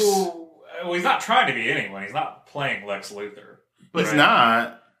 he's not trying to be anyone. He's not playing Lex Luthor. He's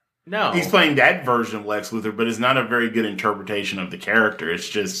not. No, he's playing that version of Lex Luthor, but it's not a very good interpretation of the character. It's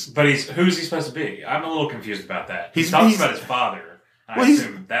just. But who's he supposed to be? I'm a little confused about that. He He's talks about his father. I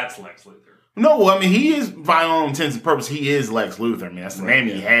assume that's Lex Luthor. No, I mean, he is, by all intents and purposes, he is Lex Luthor. I mean, that's the name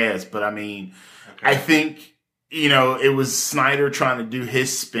he has. But, I mean, I think, it was Snyder trying to do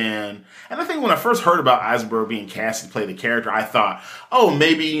his spin. And I think when I first heard about Eisenberg being cast to play the character, I thought, oh,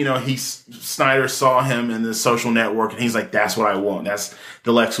 maybe, Snyder saw him in the Social Network, and he's like, that's what I want. That's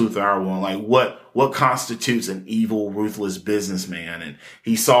the Lex Luthor I want. Like, what constitutes an evil, ruthless businessman? And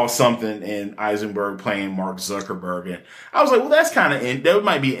he saw something in Eisenberg playing Mark Zuckerberg. And I was like, well, that's that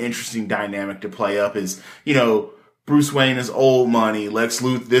might be an interesting dynamic to play up is, Bruce Wayne is old money. This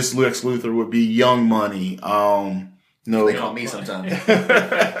Lex Luthor would be young money. They call me sometimes.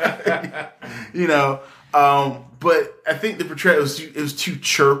 But I think the portrayal it was too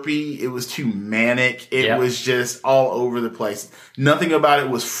chirpy. It was too manic. It was just all over the place. Nothing about it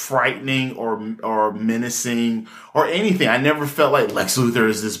was frightening or menacing or anything. I never felt like Lex Luthor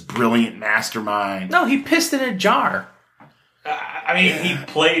is this brilliant mastermind. No, he pissed in a jar. I mean, he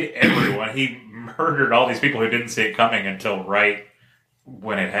played everyone. He murdered all these people who didn't see it coming until right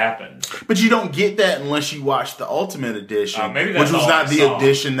when it happened. But you don't get that unless you watch the Ultimate Edition, maybe that's which was all not I the saw.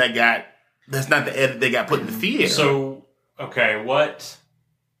 edition that's not the edit that got put in the theater. So, okay,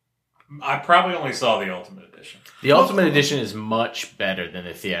 I probably only saw the Ultimate Edition. The Ultimate Edition is much better than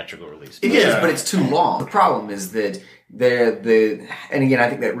the theatrical release. It is, but it's too long. The problem is that and again, I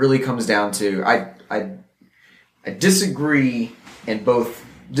think that really comes down to I disagree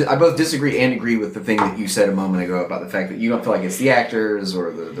I both disagree and agree with the thing that you said a moment ago about the fact that you don't feel like it's the actors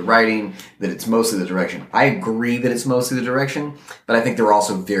or the writing, that it's mostly the direction. I agree that it's mostly the direction, but I think there are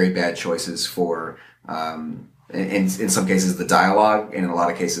also very bad choices for, in some cases, the dialogue, and in a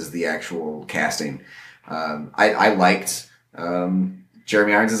lot of cases, the actual casting. I liked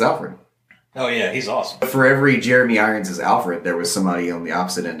Jeremy Irons as Alfred. Oh, yeah, he's awesome. But for every Jeremy Irons as Alfred, there was somebody on the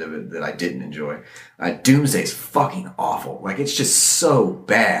opposite end of it that I didn't enjoy. Doomsday's fucking awful. Like, it's just so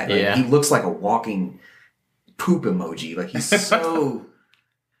bad. Like, he looks like a walking poop emoji. Like, he's so...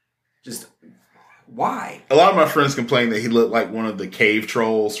 just... Why? A lot of my friends complain that he looked like one of the cave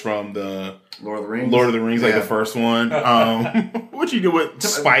trolls from the... Lord of the Rings, like the first one. What you do with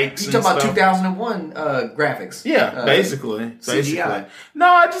spikes? You talking about 2001 graphics? Yeah, basically. No,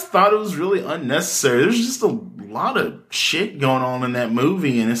 I just thought it was really unnecessary. There's just a lot of shit going on in that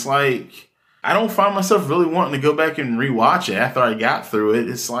movie, and it's like I don't find myself really wanting to go back and rewatch it after I got through it.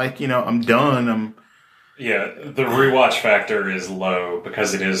 It's like I'm done. Yeah, the rewatch factor is low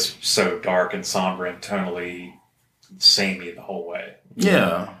because it is so dark and somber and tonally samey the whole way.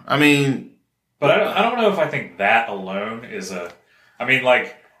 Yeah, I mean. But I don't know if I think that alone is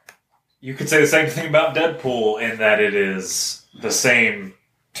you could say the same thing about Deadpool in that it is the same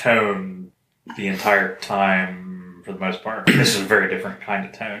tone the entire time for the most part. This is a very different kind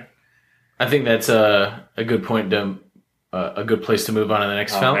of tone. I think that's a good point a good place to move on to the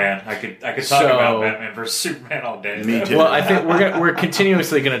next film. Man, I could talk about Batman versus Superman all day. Me too. Well, I think we're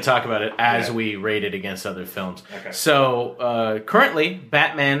continuously going to talk about it as we rate it against other films. Okay. So currently,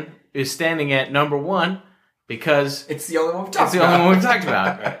 Batman is standing at number 1 because it's the only one we've talked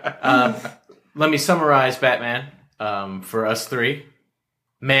about. Let me summarize Batman for us three.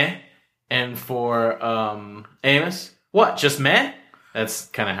 Meh. And for Amos, what? Just meh? That's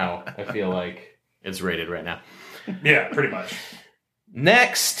kind of how I feel like it's rated right now. Yeah, pretty much.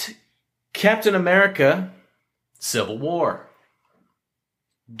 Next, Captain America, Civil War.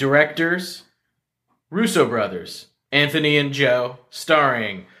 Directors, Russo brothers, Anthony and Joe,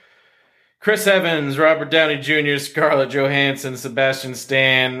 starring Chris Evans, Robert Downey Jr., Scarlett Johansson, Sebastian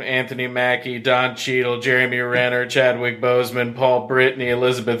Stan, Anthony Mackie, Don Cheadle, Jeremy Renner, Chadwick Boseman, Paul Bettany,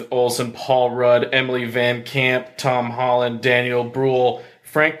 Elizabeth Olsen, Paul Rudd, Emily Van Camp, Tom Holland, Daniel Bruhl,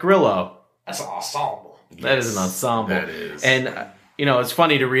 Frank Grillo. That's an ensemble. That is an ensemble. That is. And, it's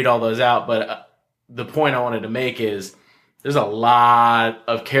funny to read all those out, but the point I wanted to make is there's a lot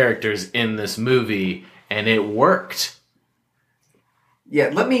of characters in this movie, and it worked. Yeah,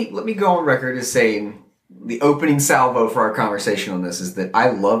 let me go on record as saying the opening salvo for our conversation on this is that I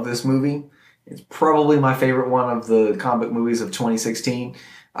love this movie. It's probably my favorite one of the comic movies of 2016.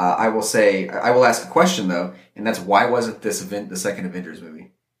 I will ask a question though, and that's why wasn't this event the second Avengers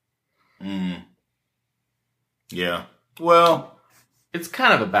movie? Yeah. Well, It's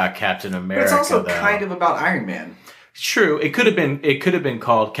kind of about Captain America, But it's also though. kind of about Iron Man. True. It could have been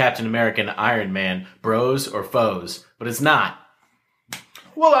called Captain America and Iron Man, bros or foes, but it's not.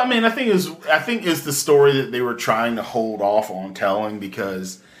 Well, I mean, I think it's the story that they were trying to hold off on telling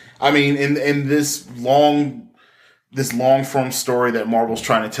because, I mean, in this long form story that Marvel's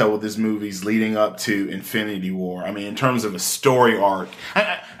trying to tell with his movies leading up to Infinity War. I mean, in terms of a story arc,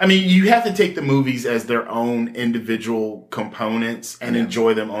 I mean, you have to take the movies as their own individual components and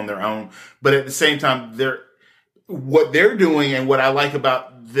enjoy them on their own. But at the same time, what they're doing and what I like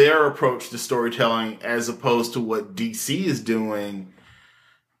about their approach to storytelling as opposed to what DC is doing.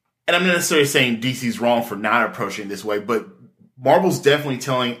 And I'm not necessarily saying DC's wrong for not approaching it this way, but Marvel's definitely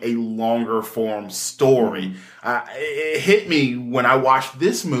telling a longer form story. It hit me when I watched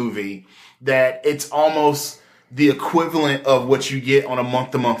this movie that it's almost the equivalent of what you get on a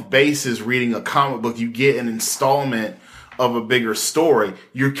month-to-month basis reading a comic book. You get an installment of a bigger story.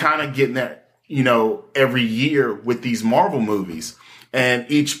 You're kind of getting that, every year with these Marvel movies. And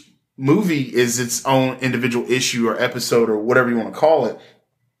each movie is its own individual issue or episode or whatever you want to call it.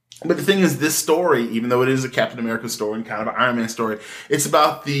 But the thing is, this story, even though it is a Captain America story and kind of an Iron Man story, it's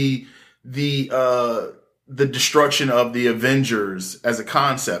about the destruction of the Avengers as a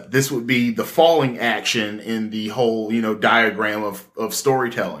concept. This would be the falling action in the whole, diagram of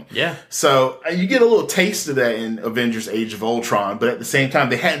storytelling. Yeah. So you get a little taste of that in Avengers Age of Ultron, but at the same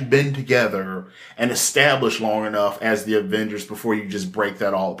time, they hadn't been together and established long enough as the Avengers before you just break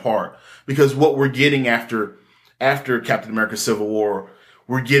that all apart. Because what we're getting after Captain America Civil War,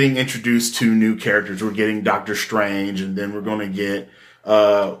 we're getting introduced to new characters. We're getting Doctor Strange, and then we're going to get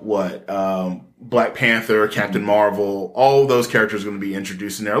Black Panther, Captain Marvel. All those characters are going to be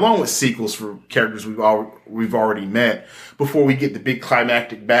introduced in there, along with sequels for characters we've already met before we get the big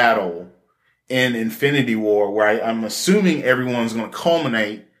climactic battle in Infinity War, where I'm assuming everyone's going to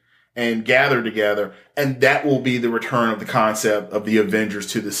culminate and gather together, and that will be the return of the concept of the Avengers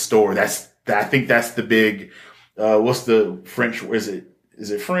to the story. I think that's the big. What's the French? Is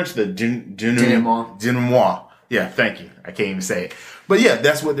it French? The denouement. Yeah, thank you. I can't even say it. But yeah,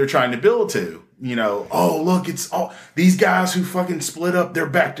 that's what they're trying to build to. Oh, look, it's all these guys who fucking split up, they're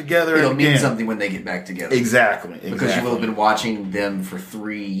back together. It'll mean something when they get back together. Exactly. Because you will have been watching them for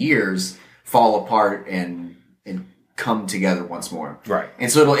 3 years fall apart and come together once more. Right.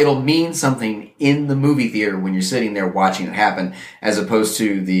 And so it'll mean something in the movie theater when you're sitting there watching it happen, as opposed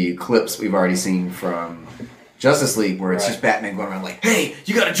to the clips we've already seen from Justice League, where it's just Batman going around like, "Hey,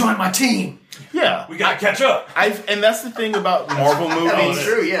 you got to join my team." Yeah, we got to catch up. And that's the thing about Marvel movies. That's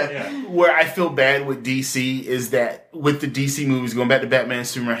true. Yeah. Where I feel bad with DC is that with the DC movies, going back to Batman,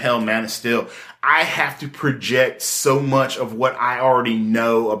 Superman, hell, Man of Steel, I have to project so much of what I already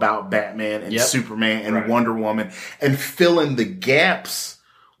know about Batman and Superman and Wonder Woman, and fill in the gaps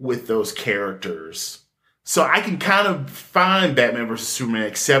with those characters. So I can kind of find Batman vs. Superman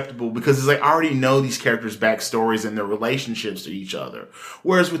acceptable because it's like I already know these characters' backstories and their relationships to each other.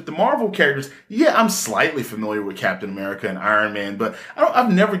 Whereas with the Marvel characters, I'm slightly familiar with Captain America and Iron Man, but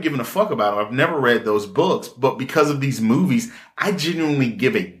I've never given a fuck about them. I've never read those books. But because of these movies, I genuinely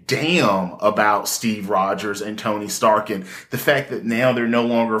give a damn about Steve Rogers and Tony Stark and the fact that now they're no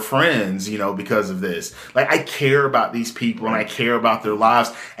longer friends, because of this. Like, I care about these people and I care about their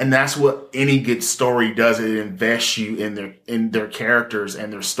lives. And that's what any good story does. It invests you in their characters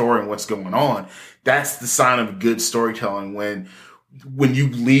and their story and what's going on. That's the sign of good storytelling when you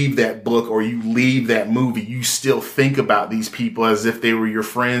leave that book or you leave that movie, you still think about these people as if they were your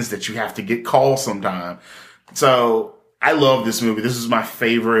friends that you have to get called sometime. So I love this movie. This is my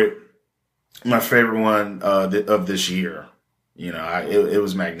favorite one of this year. It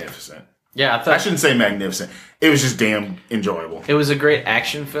was magnificent. Yeah, I shouldn't say magnificent. It was just damn enjoyable. It was a great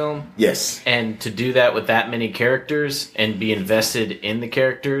action film. Yes. And to do that with that many characters and be invested in the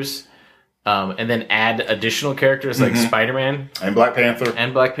characters, and then add additional characters like Spider-Man and Black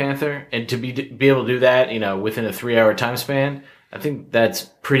Panther, and to be able to do that, within a 3-hour time span, I think that's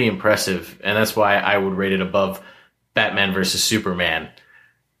pretty impressive, and that's why I would rate it above Batman vs. Superman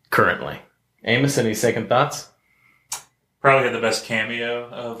currently. Amos, any second thoughts? Probably had the best cameo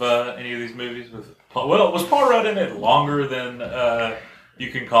of any of these movies. Was Paul Rudd in it longer than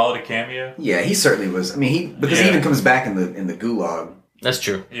you can call it a cameo? Yeah, he certainly was. I mean, he even comes back in the gulag. That's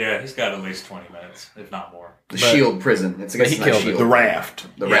true. Yeah, he's got at least 20 minutes, if not more. The Shield prison. It's he killed Shield. The Raft.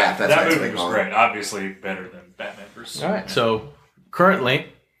 The Raft. That's that what movie they call was it. great. Obviously better than Batman vs. All Superman. right, so currently,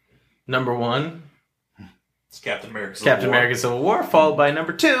 number 1, It's Captain America Civil War, followed by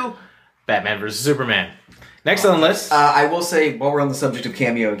number 2, Batman vs. Superman. Next on the list. I will say, while we're on the subject of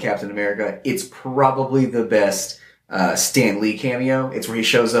cameo in Captain America, it's probably the best Stan Lee cameo. It's where he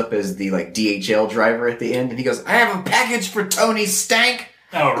shows up as the like DHL driver at the end, and he goes, "I have a package for Tony Stank."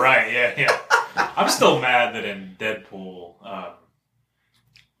 Oh right, yeah. I'm still mad that in Deadpool,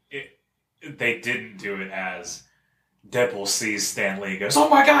 they didn't do it as Deadpool sees Stan Lee, goes, "Oh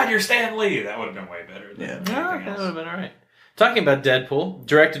my God, you're Stan Lee." That would have been way better. Than anything that else. would have been all right. Talking about Deadpool,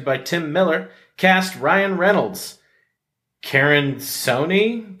 directed by Tim Miller, cast Ryan Reynolds, Karan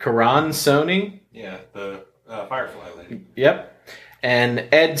Sony. Yeah, the Firefly lady. Yep. And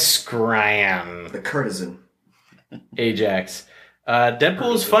Ed Skrein, The courtesan. Ajax.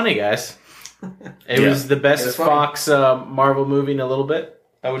 Deadpool is funny, guys. It Yeah. was the It best was funny. Fox Marvel movie in a little bit,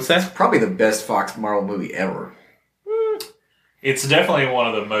 I would say. Probably the best Fox Marvel movie ever. It's definitely one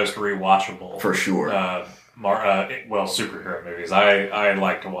of the most rewatchable For sure. superhero movies. I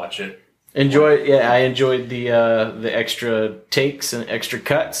like to watch it. I enjoyed the extra takes and extra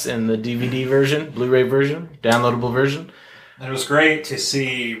cuts in the DVD version, Blu-ray version, downloadable version. And it was great to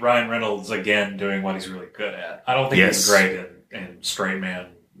see Ryan Reynolds again doing what he's really good at. I don't think Yes. he's great in straight man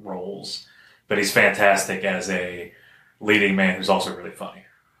roles, but he's fantastic as a leading man who's also really funny.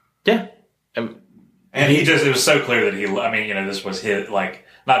 Yeah. And it was so clear that this was his, like,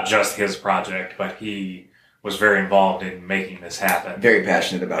 not just his project, but he was very involved in making this happen. Very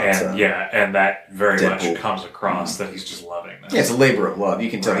passionate about it. And that very Deadpool. much comes across that he's just loving this. Yeah, it's a labor of love.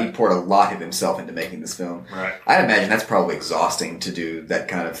 You can tell he Right. poured a lot of himself into making this film. Right. I imagine that's probably exhausting to do that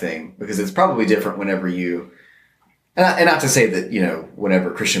kind of thing because it's probably different whenever you. And not to say that,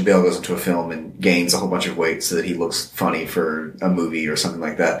 whenever Christian Bale goes into a film and gains a whole bunch of weight so that he looks funny for a movie or something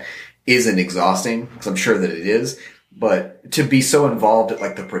like that isn't exhausting, because I'm sure that it is. But to be so involved at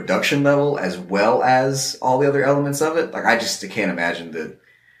like the production level as well as all the other elements of it, like I just can't imagine that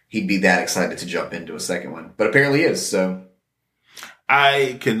he'd be that excited to jump into a second one. But apparently he is, so.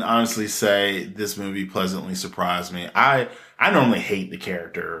 I can honestly say this movie pleasantly surprised me. I normally hate the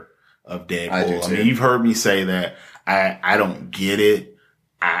character of Deadpool. I do too. You've heard me say that. I don't get it.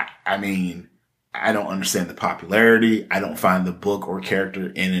 I mean, I don't understand the popularity. I don't find the book or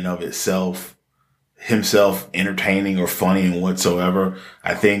character in and of himself entertaining or funny in whatsoever.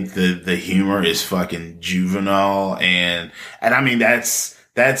 I think the humor is fucking juvenile and I mean, that's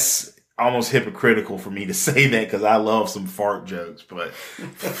almost hypocritical for me to say that because I love some fart jokes, but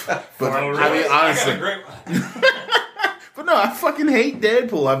I mean, honestly, but no, I fucking hate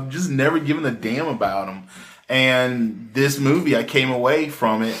Deadpool. I've just never given a damn about him. And this movie, I came away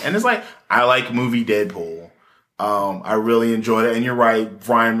from it, and it's like, I like movie Deadpool. I really enjoyed it. And you're right,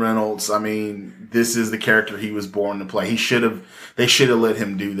 Ryan Reynolds, I mean, this is the character he was born to play. They should have let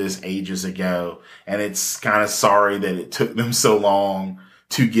him do this ages ago. And it's kind of sorry that it took them so long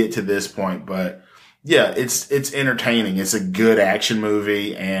to get to this point. But yeah, it's entertaining. It's a good action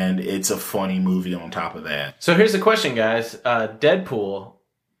movie, and it's a funny movie on top of that. So here's the question, guys. Deadpool,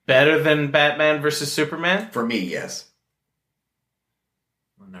 better than Batman versus Superman? For me, yes.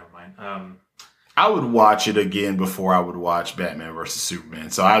 Never mind. I would watch it again before I would watch Batman versus Superman.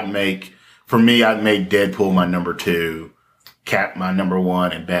 So I'd make Deadpool my number 2, Cap my number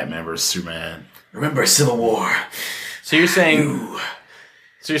 1, and Batman versus Superman. Remember Civil War. So you're saying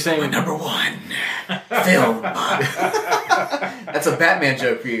My number 1 film. That's a Batman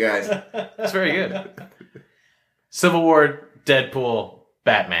joke for you guys. that's very good. Civil War, Deadpool,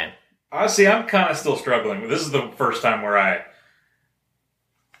 Batman. Honestly, I'm kind of still struggling. This is the first time where I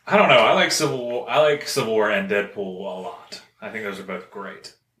don't know. I like Civil War and Deadpool a lot. I think those are both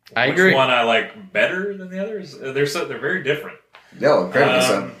great. I agree. Which one I like better than the others? They're very different. No, apparently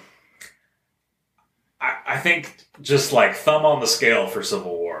so. I think just like thumb on the scale for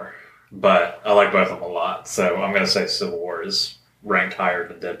Civil War, but I like both of them a lot. So I'm going to say Civil War is ranked higher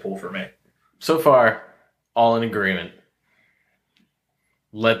than Deadpool for me. So far, all in agreement.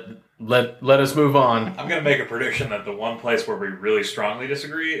 Let us move on. I'm going to make a prediction that the one place where we really strongly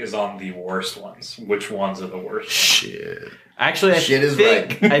disagree is on the worst ones. Which ones are the worst? Shit. Actually, Shit is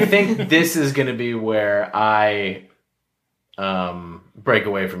right. I think this is going to be where I break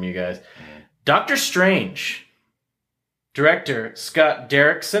away from you guys. Doctor Strange. Director Scott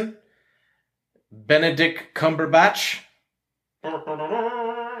Derrickson. Benedict Cumberbatch.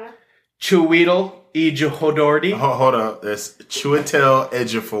 Chiwetel Ejiofor. Hold up. That's Chiwetel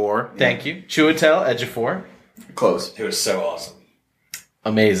Ejiofor. Thank you. Chiwetel Ejiofor. Close. It was so awesome.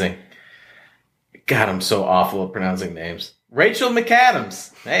 Amazing. God, I'm so awful at pronouncing names. Rachel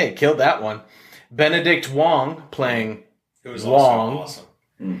McAdams. Hey, killed that one. Benedict Wong playing It was Wong. also awesome.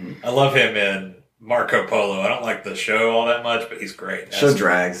 Mm-hmm. I love him in Marco Polo. I don't like the show all that much, but he's great. Show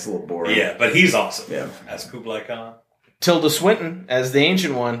drags. It's a little boring. Yeah, but he's awesome. Yeah. As Kublai Khan. Tilda Swinton as the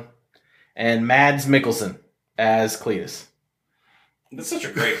Ancient One. And Mads Mikkelsen as Cletus. That's such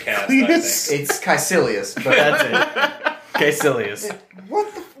a great cast, Cletus. I think. It's Caecilius, but That's it. Caecilius.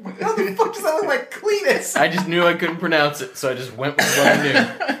 what the? How the fuck does that look like Cletus? I just knew I couldn't pronounce it, so I just went with what I knew.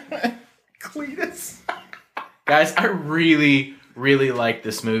 Cletus. Guys, I really, really like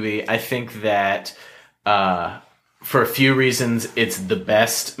this movie. I think that for a few reasons, it's the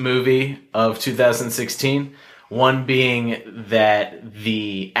best movie of 2016. One being that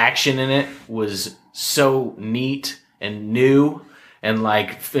the action in it was so neat and new, and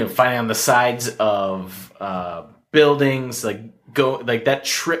like fighting on the sides of buildings, like that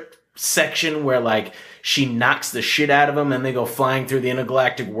trip section where like she knocks the shit out of them and they go flying through the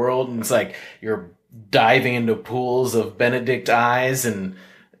intergalactic world, and it's like you're diving into pools of Benedict eyes and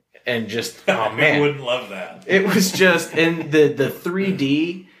just oh man, Who wouldn't love that? it was just and the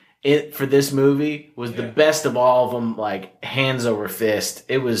 3D for this movie was the best of all of them, like hands over fist.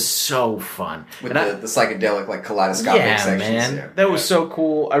 It was so fun With and the psychedelic, like kaleidoscopic sections. man, Yeah. that was so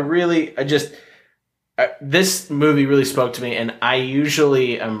cool. This movie really spoke to me, and I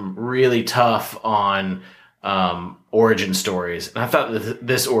usually am really tough on origin stories, and I thought that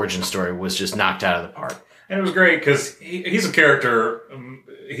this origin story was just knocked out of the park. And it was great because he's a character.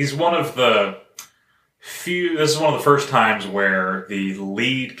 He's one of the few. This is one of the first times where the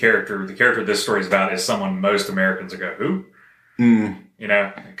lead character, the character this story is about, is someone most Americans would go, "Who?" You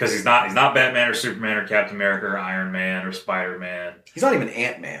know, because he's not Batman or Superman or Captain America or Iron Man or Spider Man. He's not even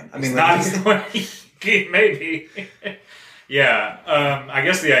Ant-Man. I mean, maybe. Yeah, I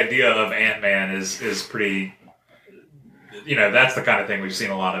guess the idea of Ant-Man is pretty. You know, that's the kind of thing we've seen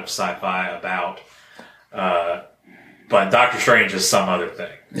a lot of sci-fi about. But Doctor Strange is some other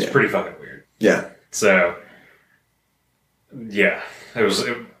thing. It's pretty fucking weird. yeah. So, yeah, it was,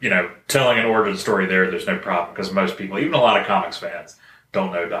 telling an origin story there's no problem because most people, even a lot of comics fans,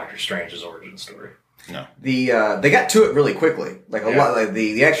 don't know Doctor Strange's origin story. No. They got to it really quickly. Like a lot, like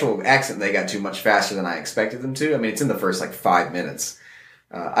the actual accent they got to much faster than I expected them to. I mean, it's in the first like 5 minutes.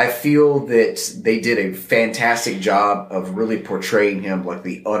 I feel that they did a fantastic job of really portraying him like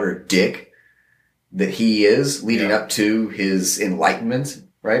the utter dick that he is leading up to his enlightenment,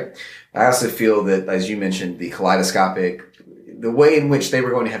 right? I also feel that, as you mentioned, the the way in which they were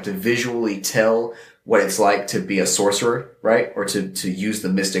going to have to visually tell what it's like to be a sorcerer, right? Or to use the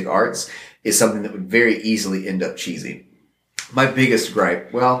mystic arts is something that would very easily end up cheesy. My biggest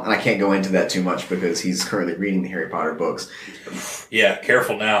gripe, and I can't go into that too much because he's currently reading the Harry Potter books. Yeah,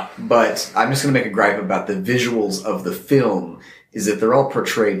 careful now. But I'm just going to make a gripe about the visuals of the film is that they're all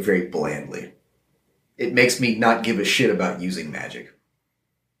portrayed very blandly. It makes me not give a shit about using magic.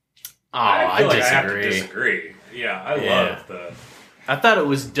 Oh, I feel like disagree. I have to disagree. Yeah, I love the... I thought it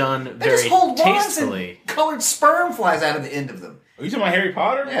was done They very just hold wands tastefully. and colored sperm flies out of the end of them. Are you talking about Harry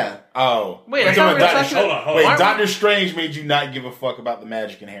Potter? Yeah. Oh. Wait, You're I thought we were Doctor- talking Hold on, hold Wait, on. Doctor Strange made you not give a fuck about the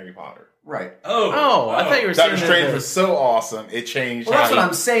magic in Harry Potter. Right. Oh, I thought you were saying Doctor Strange that was so awesome, it changed Well, that's how what he-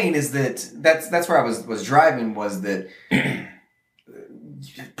 I'm saying is that's where I was driving was that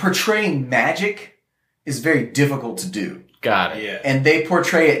portraying magic is very difficult to do. Got it. Yeah. And they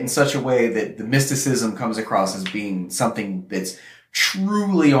portray it in such a way that the mysticism comes across as being something that's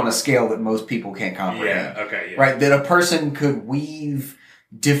truly on a scale that most people can't comprehend. Yeah, okay, yeah. Right? That a person could weave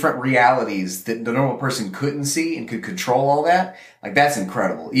different realities that the normal person couldn't see and could control all that. Like, that's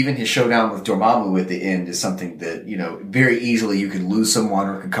incredible. Even his showdown with Dormammu at the end is something that, very easily you could lose someone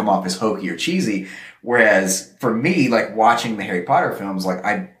or it could come off as hokey or cheesy. Whereas for me, like watching the Harry Potter films, like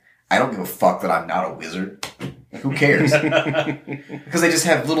I don't give a fuck that I'm not a wizard. Who cares? Because they just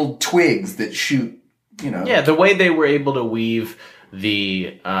have little twigs that shoot, Yeah, the way they were able to weave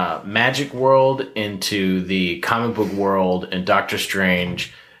the magic world into the comic book world and Doctor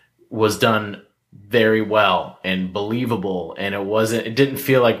Strange was done very well and believable, and it didn't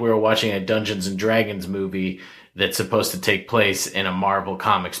feel like we were watching a Dungeons and Dragons movie that's supposed to take place in a Marvel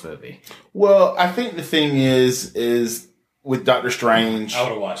Comics movie. Well, I think the thing is with Doctor Strange I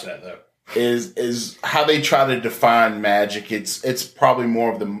would have watched that, though. is how they try to define magic. It's probably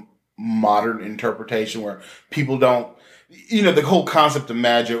more of the modern interpretation where people don't, the whole concept of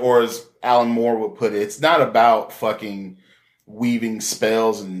magic, or as Alan Moore would put it, it's not about fucking weaving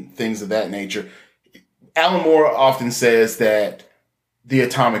spells and things of that nature. Alan Moore often says that the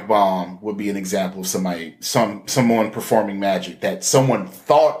atomic bomb would be an example of someone performing magic, that someone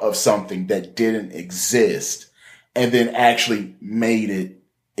thought of something that didn't exist and then actually made it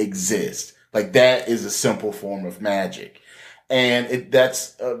exist. Like, that is a simple form of magic. And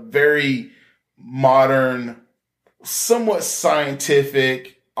that's a very modern, somewhat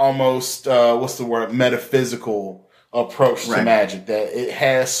scientific, almost, metaphysical approach to magic. That it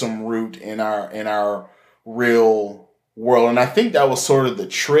has some root in our real world. And I think that was sort of the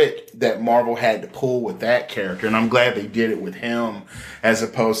trick that Marvel had to pull with that character. And I'm glad they did it with him as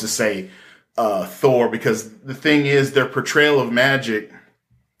opposed to, say, Thor, because the thing is, their portrayal of magic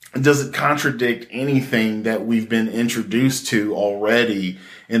doesn't contradict anything that we've been introduced to already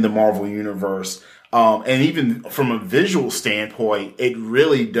in the Marvel Universe. And even from a visual standpoint, it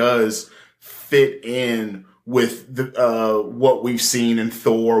really does fit in with the what we've seen in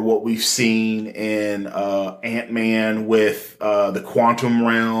Thor, what we've seen in Ant-Man with the quantum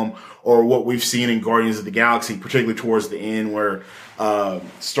realm, or what we've seen in Guardians of the Galaxy, particularly towards the end where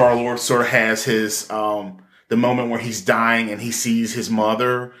Star-Lord sort of has his the moment where he's dying and he sees his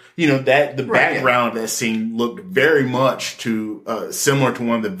mother. You know, that the background of that scene looked very much to similar to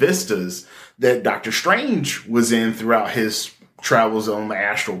one of the vistas that Doctor Strange was in throughout his travels on the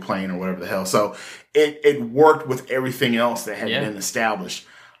astral plane or whatever the hell. So it worked with everything else that had been established.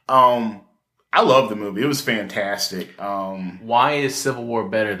 I love the movie. It was fantastic. Why is Civil War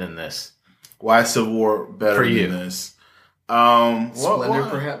better than this? Why is Civil War better than this? Splendor,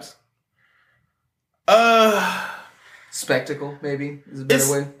 perhaps? Spectacle, maybe, is a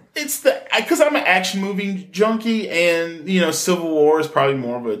better way. It's because I'm an action movie junkie, and Civil War is probably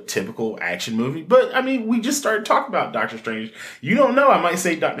more of a typical action movie. But I mean, we just started talking about Doctor Strange. You don't know. I might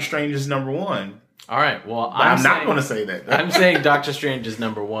say Doctor Strange is number one. All right. Well, I'm not going to say that. I'm saying Doctor Strange is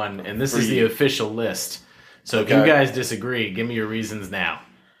number one, and this is the official list. So if you guys disagree, give me your reasons now.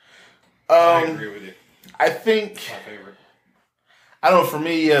 I agree with you. I think My favorite. I don't know. For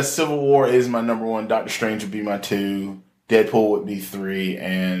me, Civil War is my number one. Doctor Strange would be my 2. Deadpool would be 3,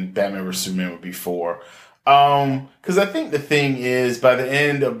 and Batman vs. Superman would be 4. Because I think the thing is, by the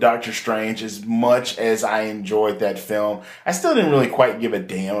end of Doctor Strange, as much as I enjoyed that film, I still didn't really quite give a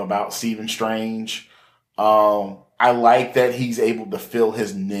damn about Stephen Strange. I like that he's able to fill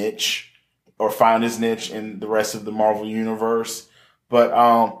his niche or find his niche in the rest of the Marvel Universe, but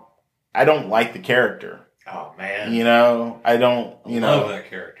I don't like the character. Oh man, I don't. I love that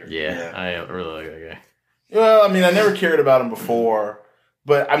character. Yeah, I really like that guy. Well, I mean, I never cared about him before,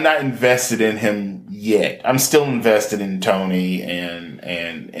 but I'm not invested in him yet. I'm still invested in Tony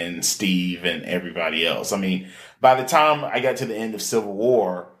and Steve and everybody else. I mean, by the time I got to the end of Civil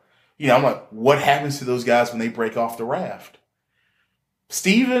War, I'm like, what happens to those guys when they break off the raft?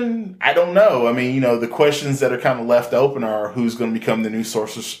 Steven, I don't know. I mean, the questions that are kind of left open are who's going to become the new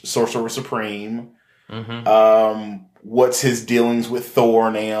Sorcerer Supreme? Mm-hmm. What's his dealings with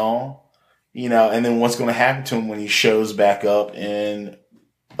Thor now? And then what's going to happen to him when he shows back up in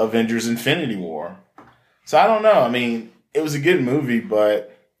Avengers Infinity War. So I don't know. I mean, it was a good movie,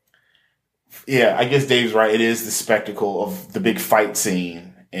 but yeah, I guess Dave's right. It is the spectacle of the big fight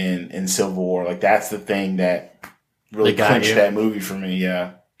scene in Civil War. Like, that's the thing that really clinched that movie for me,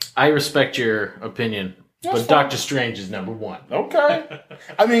 yeah. I respect your opinion, but Doctor Strange is number one. Okay.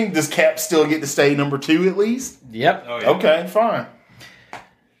 I mean, does Cap still get to stay number 2 at least? Yep. Oh, yeah. Okay, fine.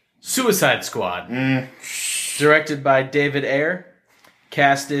 Suicide Squad. Directed by David Ayer.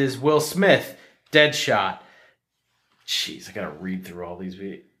 Cast is Will Smith, Deadshot. Jeez, I gotta read through all these.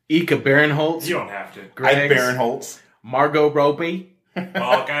 Ika Barinholtz. You don't have to. Ike Barinholtz. Margot Robbie.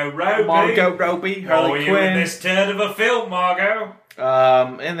 Margot Robbie. Margot Robbie. Harley you in Quinn. this turd of a film, Margot?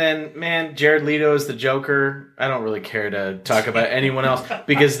 And then, man, Jared Leto is the Joker. I don't really care to talk about anyone else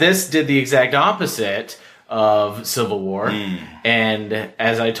because this did the exact opposite of Civil War. And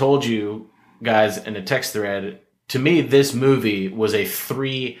as I told you guys in a text thread, to me, this movie was a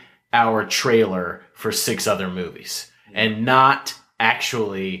 3-hour trailer for 6 other movies and not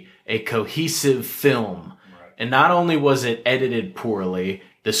actually a cohesive film. Right. And not only was it edited poorly,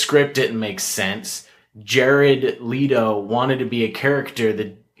 the script didn't make sense. Jared Leto wanted to be a character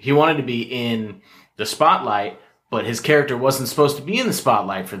that he wanted to be in the spotlight, but his character wasn't supposed to be in the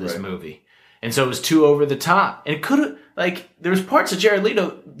spotlight for this movie. And so it was too over the top. And it could have, there was parts of Jared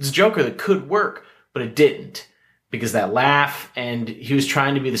Leto's Joker that could work, but it didn't. Because that laugh, and he was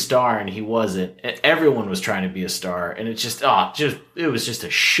trying to be the star, and he wasn't. And everyone was trying to be a star, and it was just a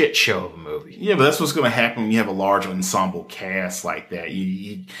shit show of a movie. Yeah, but that's what's going to happen when you have a large ensemble cast like that.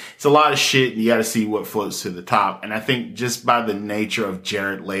 It's a lot of shit, and you got to see what floats to the top. And I think just by the nature of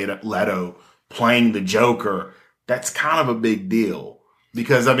Jared Leto playing the Joker, that's kind of a big deal.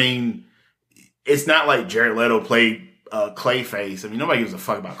 Because, I mean, it's not like Jared Leto played Clayface. I mean, nobody gives a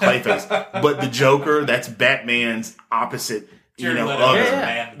fuck about Clayface. But the Joker, that's Batman's opposite, Leto,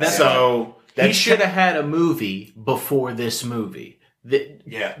 other. So he should have had a movie before this movie.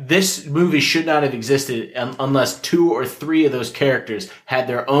 This movie should not have existed unless 2 or 3 of those characters had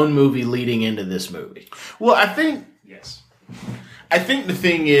their own movie leading into this movie. Well, I think I think the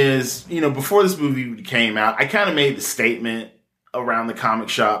thing is, before this movie came out, I kind of made the statement around the comic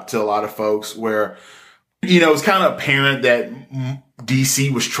shop to a lot of folks where, it's kind of apparent that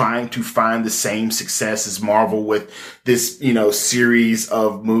DC was trying to find the same success as Marvel with this, series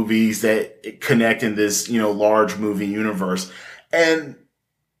of movies that connect in this, large movie universe. And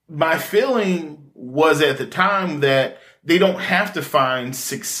my feeling was at the time that they don't have to find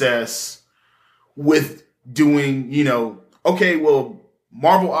success with doing, okay, well,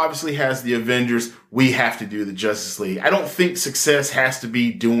 Marvel obviously has the Avengers. We have to do the Justice League. I don't think success has to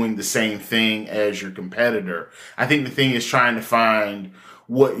be doing the same thing as your competitor. I think the thing is trying to find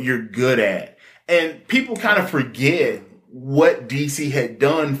what you're good at. And people kind of forget what DC had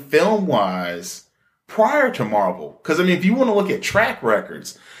done film-wise prior to Marvel. Because, if you want to look at track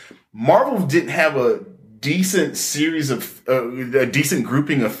records, Marvel didn't have a decent series of, a decent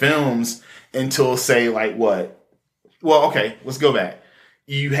grouping of films until, say, like what? Well, okay, let's go back.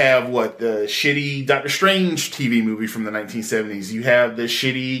 You have the shitty Doctor Strange TV movie from the 1970s. You have the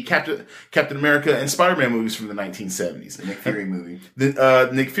shitty Captain America and Spider-Man movies from the 1970s. The Nick Fury movie. The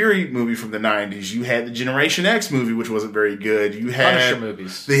Nick Fury movie from the 90s. You had the Generation X movie, which wasn't very good. You had Punisher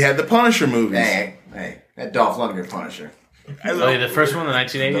movies. They had the Punisher movies. Hey, that Dolph Lundgren Punisher. The first one, the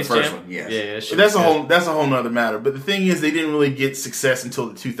 1980s. The first one, yes. Yeah, that's a whole nother matter. But the thing is, they didn't really get success until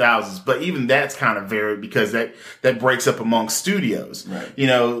the 2000s. But even that's kind of varied because that breaks up amongst studios. Right.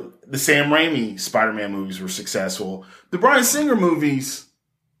 The Sam Raimi Spider-Man movies were successful. The Bryan Singer movies,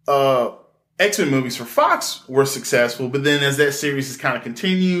 X-Men movies for Fox were successful. But then as that series has kind of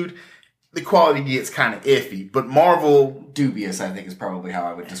continued, the quality gets kind of iffy. But Marvel... Dubious, I think, is probably how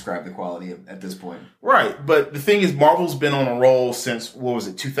I would describe the quality at this point. Right. But the thing is, Marvel's been on a roll since,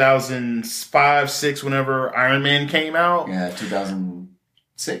 2005, 6, whenever Iron Man came out? Yeah,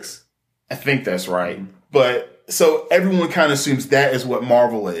 2006. I think that's right. Mm-hmm. But, so everyone kind of assumes that is what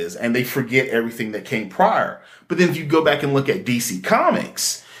Marvel is, and they forget everything that came prior. But then if you go back and look at DC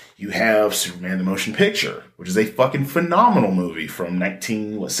Comics... You have Superman the Motion Picture, which is a fucking phenomenal movie from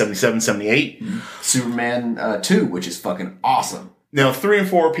 77, 78. Superman 2, which is fucking awesome. Now, 3 and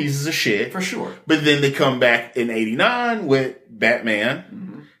 4 are pieces of shit. For sure. But then they come back in 89 with Batman.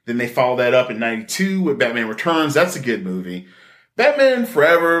 Mm-hmm. Then they follow that up in 92 with Batman Returns. That's a good movie. Batman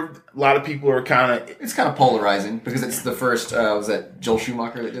Forever, a lot of people are kind of... It's kind of polarizing because it's the first... was that Joel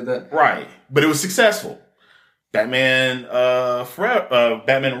Schumacher that did that? Right. But it was successful. Batman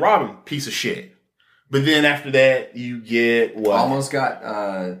Batman and Robin, piece of shit. But then after that, you get what? Almost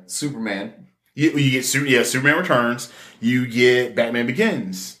got Superman. You get Superman Returns. You get Batman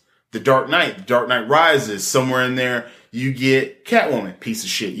Begins, The Dark Knight Rises. Somewhere in there, you get Catwoman, piece of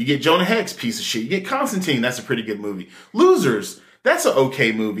shit. You get Jonah Hex, piece of shit. You get Constantine, that's a pretty good movie. Losers, that's an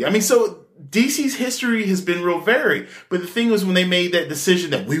okay movie. So DC's history has been real varied. But the thing was when they made that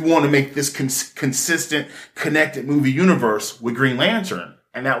decision that we want to make this consistent, connected movie universe with Green Lantern.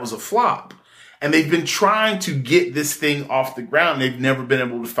 And that was a flop. And they've been trying to get this thing off the ground. They've never been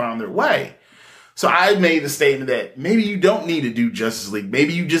able to find their way. So I made the statement that maybe you don't need to do Justice League.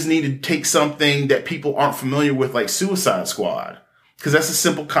 Maybe you just need to take something that people aren't familiar with, like Suicide Squad. Because that's a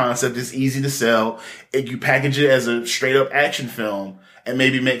simple concept. It's easy to sell. You package it as a straight up action film and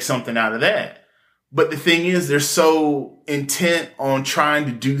maybe make something out of that. But the thing is, they're so intent on trying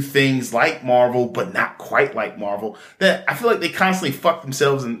to do things like Marvel, but not quite like Marvel, that I feel like they constantly fuck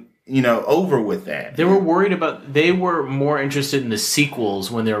themselves over with that. They were more interested in the sequels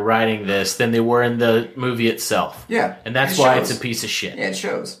when they were writing this than they were in the movie itself. Yeah. And that's why it's a piece of shit. Yeah, it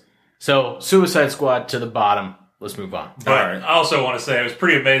shows. So, Suicide Squad to the bottom. Let's move on. But I also want to say it was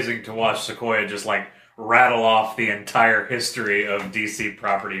pretty amazing to watch Sequoia just rattle off the entire history of DC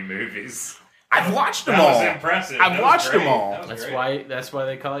property movies. I've watched them all. That was impressive. I've watched them all. That's why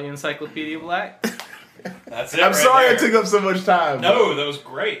they call you Encyclopedia Black. That's it. I'm sorry I took up so much time. No, that was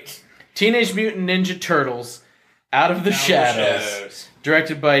great. Teenage Mutant Ninja Turtles, Out of the Shadows,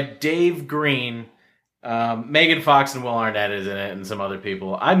 directed by Dave Green. Megan Fox and Will Arnett is in it, and some other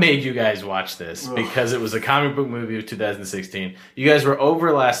people. I made you guys watch this because it was a comic book movie of 2016. You guys were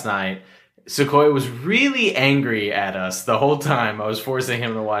over last night. Sequoia was really angry at us the whole time. I was forcing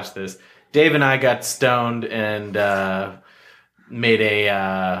him to watch this. Dave and I got stoned and made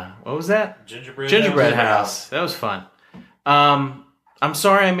a what was that? Gingerbread house. That was fun. I'm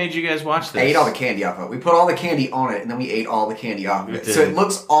sorry I made you guys watch this. I ate all the candy off of it. We put all the candy on it, and then we ate all the candy off of it. So it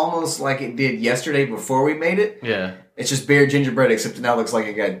looks almost like it did yesterday before we made it. Yeah. It's just bare gingerbread, except it now looks like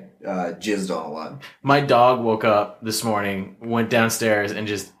it got jizzed on a lot. My dog woke up this morning, went downstairs, and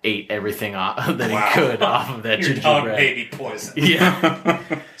just ate everything off that he could off of that Your gingerbread. dog baby poison. Yeah.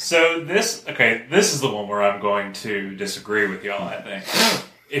 So this is the one where I'm going to disagree with y'all, I think.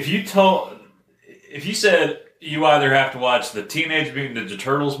 If you said you either have to watch the Teenage Mutant Ninja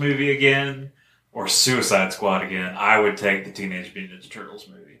Turtles movie again or Suicide Squad again, I would take the Teenage Mutant Ninja Turtles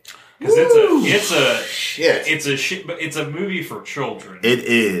movie. Because it's a movie for children. It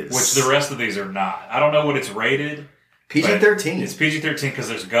is. Which the rest of these are not. I don't know what it's rated. PG-13. It's PG-13 because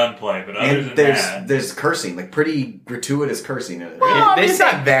there's gunplay, but other And than that... there's cursing, like pretty gratuitous cursing in it. Well, I mean, They it's say-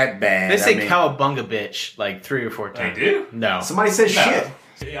 not that bad. They say I mean, cowabunga bitch like 3 or 4 times. They do? No. Somebody says No. shit.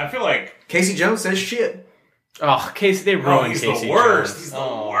 I feel like... Casey Jones says shit. Oh, Casey, they ruined he's Casey the worst. Jones. He's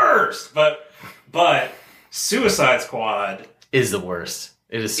the worst. But Suicide Squad Is the worst.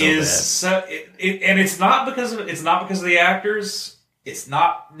 It is so bad. and it's not because of the actors. It's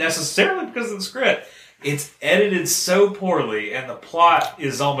not necessarily because of the script. It's edited so poorly, and the plot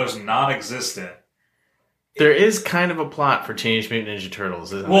is almost non-existent. There is kind of a plot for Teenage Mutant Ninja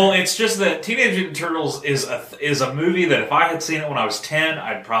Turtles, isn't Well, there? it's just that Teenage Mutant Turtles is a movie that if I had seen it when I was 10,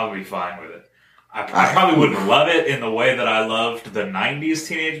 I'd probably be fine with it. I probably wouldn't love it in the way that I loved the 90s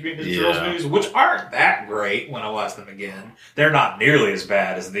Teenage Mutant Ninja Turtles movies, which aren't that great when I watch them again. They're not nearly as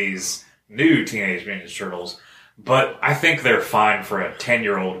bad as these new Teenage Mutant Ninja Turtles, but I think they're fine for a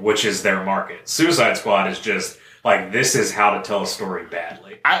 10-year-old, which is their market. Suicide Squad is just like, this is how to tell a story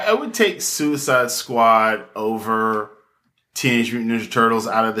badly. I would take Suicide Squad over Teenage Mutant Ninja Turtles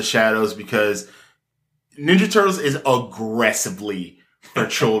Out of the Shadows because Ninja Turtles is aggressively for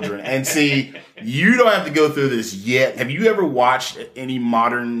children. And see, you don't have to go through this yet. Have you ever watched any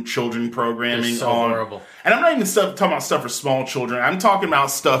modern children programming? It's so horrible. And I'm not even talking about stuff for small children. I'm talking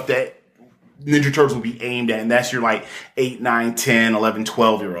about stuff that Ninja Turtles will be aimed at, and that's your like 8, 9, 10, 11,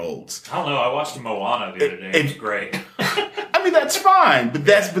 12-year-olds. I don't know. I watched Moana the other day. It was great. I mean, that's fine, but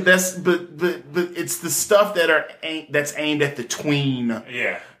it's the stuff that's aimed at the tween.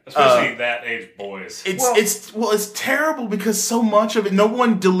 Yeah. Especially that age boys. It's terrible because so much of it, no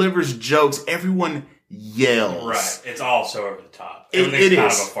one delivers jokes. Everyone yells. Right. It's all so over the top. It Everything's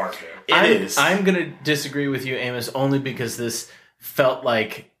kind is. of a fart joke. I'm going to disagree with you, Amos, only because this felt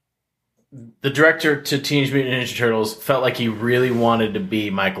like the director to Teenage Mutant Ninja Turtles felt like he really wanted to be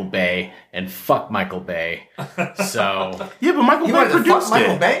Michael Bay, and fuck Michael Bay. So Yeah, but Michael You Bay wanted to fuck produced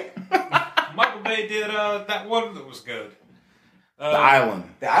Michael it. Bay? Michael Bay did that one that was good. The Island.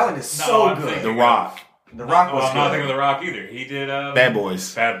 The Island is No, so I'm good. thinking The Rock. The Rock was I'm not good. thinking of The Rock either. He did Bad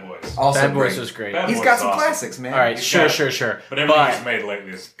Boys. Bad Boys. Also Bad Boys great. was great. Bad He's Boys got is some awesome. classics, man. All right, He's sure. But everything he's made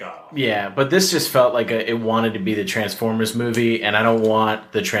lately is god awful. Yeah, but this just felt like it wanted to be the Transformers movie, and I don't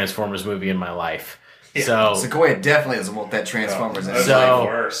want the Transformers movie in my life. So Sequoia definitely doesn't want that Transformers in That's his like life. So,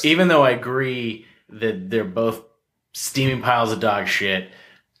 worse. even though I agree that they're both steaming piles of dog shit,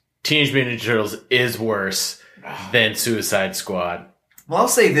 Teenage Mutant Ninja Turtles is worse than Suicide Squad. Well, I'll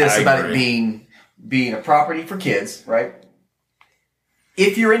say this I about agree. it being a property for kids, right?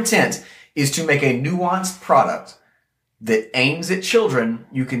 If your intent is to make a nuanced product that aims at children,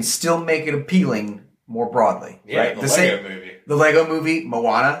 you can still make it appealing more broadly, Yeah, right? the Lego movie. The Lego movie,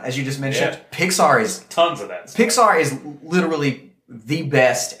 Moana, as you just mentioned. Yeah. Pixar is Tons of that stuff. Pixar is literally the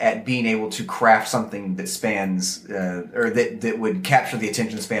best at being able to craft something that spans, or that would capture the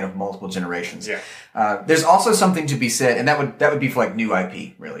attention span of multiple generations. Yeah. There's also something to be said, and that would be for like new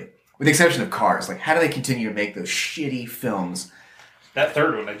IP, really, with the exception of Cars. Like, how do they continue to make those shitty films? That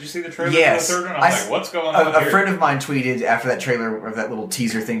third one. Did you see the trailer Yes. for the third one? I was like, what's going on A here? friend of mine tweeted after that trailer or that little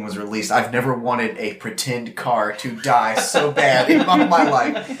teaser thing was released, I've never wanted a pretend car to die so bad in my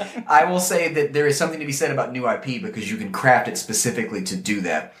life. I will say that there is something to be said about new IP because you can craft it specifically to do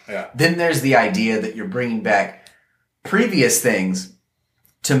that. Yeah. Then there's the idea that you're bringing back previous things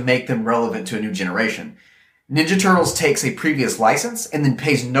to make them relevant to a new generation. Ninja Turtles takes a previous license and then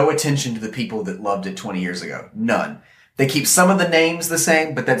pays no attention to the people that loved it 20 years ago. None. They keep some of the names the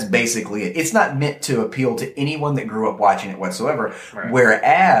same, but that's basically it. It's not meant to appeal to anyone that grew up watching it whatsoever. Right.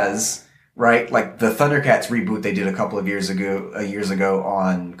 Whereas, right, like the Thundercats reboot they did a couple of years ago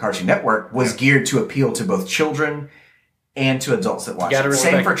on Cartoon Network was geared to appeal to both children and to adults that watch Gotta it.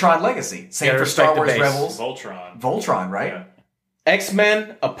 Same respect- for Tron Legacy. Same gotta for respect Star the Wars base. Rebels. Voltron. Right? Yeah.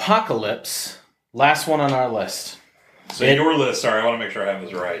 X-Men Apocalypse, last one on our list. So your list, sorry, I want to make sure I have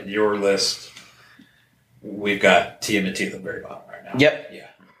this right. Your list, we've got TMNT at the very bottom right now. Yep. Yeah.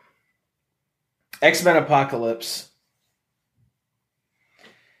 X-Men Apocalypse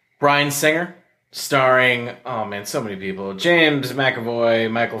Bryan Singer, starring, oh man, so many people. James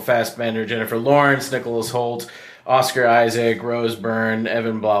McAvoy, Michael Fassbender, Jennifer Lawrence, Nicholas Hoult, Oscar Isaac, Rose Byrne,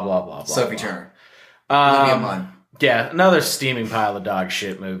 Evan blah, blah, blah, blah. Sophie blah. Turner. Olivia Munn. Yeah, another steaming pile of dog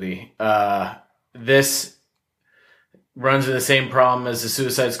shit movie. This runs into the same problem as the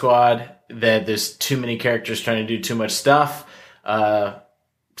Suicide Squad, that there's too many characters trying to do too much stuff.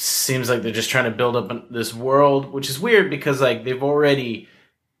 Seems like they're just trying to build up this world, which is weird because like they've already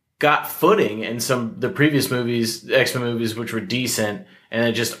got footing in the previous movies, X-Men movies, which were decent, and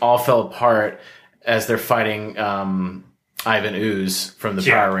it just all fell apart as they're fighting Ivan Ooze from the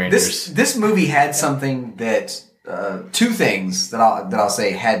Power Rangers. This movie had something that two things that I'll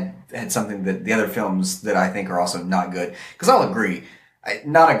say had something that the other films that I think are also not good. Because I'll agree,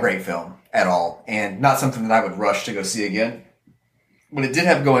 not a great film at all, and not something that I would rush to go see again. But it did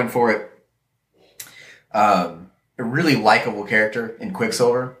have going for it a really likable character in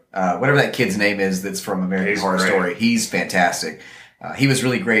Quicksilver. Whatever that kid's name is that's from American Horror Story, he's fantastic. He was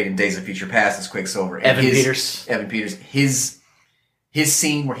really great in Days of Future Past as Quicksilver. And Evan Peters. His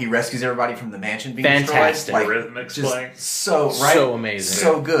scene where he rescues everybody from the mansion being fantastic. destroyed. Rhythmic playing. So amazing.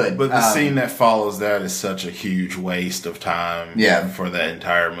 So good. But the scene that follows that is such a huge waste of time for that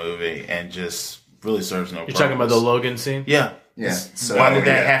entire movie and just really serves no purpose. You're talking about the Logan scene? Yeah. Yeah. So why did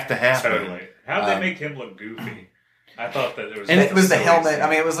that have to happen? Totally. How did they make him look goofy? I thought that And it was the helmet. Scene. I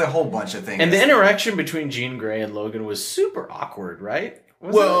mean, it was a whole bunch of things. And the interaction between Jean Grey and Logan was super awkward, right?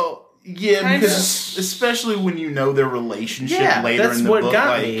 Yeah, Kind because especially when you know their relationship later that's in the what book.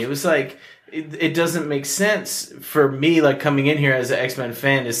 got me. It was like, it doesn't make sense for me, like coming in here as an X-Men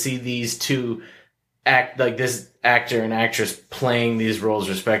fan, to see these two act, like this actor and actress playing these roles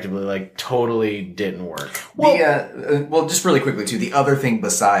respectively, like totally didn't work. Well, just really quickly too, the other thing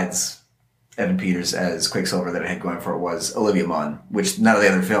besides Evan Peters as Quicksilver that it had going for it was Olivia Munn, which none of the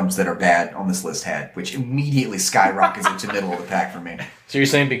other films that are bad on this list had, which immediately skyrockets into the middle of the pack for me. So you're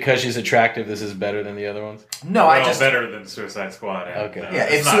saying because she's attractive, this is better than the other ones? No, I just better than Suicide Squad. Okay. Yeah,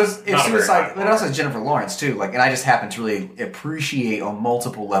 it's Suicide. But it also has Jennifer Lawrence too. Like, and I just happen to really appreciate on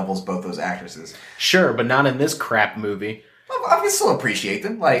multiple levels both those actresses. Sure, but not in this crap movie. I can still appreciate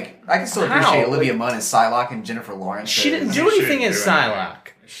them. Like, I can still appreciate Olivia Munn as Psylocke and Jennifer Lawrence. She didn't do anything as Psylocke.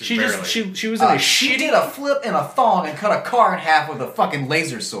 She was in a she did a flip and a thong and cut a car in half with a fucking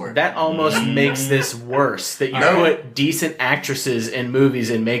laser sword. That almost makes this worse. That you put decent actresses in movies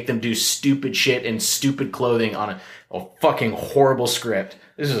and make them do stupid shit in stupid clothing on a fucking horrible script.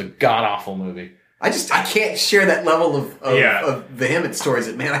 This is a god awful movie. I can't share that level of vehemence towards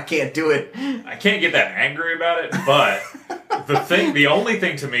it, man. I can't do it. I can't get that angry about it, but the only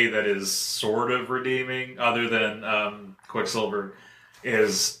thing to me that is sort of redeeming, other than Quicksilver,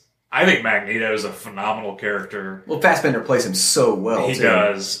 is I think Magneto is a phenomenal character. Well, Fassbender plays him so well. He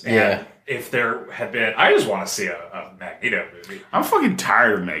does. And if there had been, I just want to see a Magneto movie. I'm fucking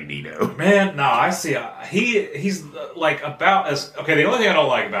tired of Magneto. Man, no, I see. He's like about as okay. The only thing I don't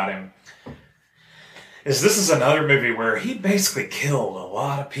like about him is this is another movie where he basically killed a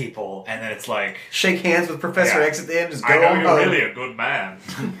lot of people, and then it's like shake hands with Professor X at the end. Just go I know on you're home. really a good man.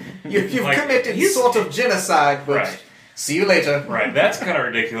 You've committed sort of genocide, but right. See you later. Right, that's kind of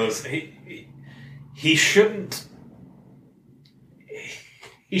ridiculous. He shouldn't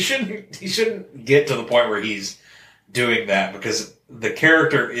get to the point where he's doing that, because the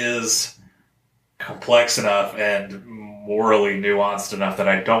character is complex enough and morally nuanced enough that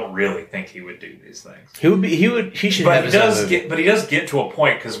I don't really think he would do these things. He should have his own movie. But he does get to a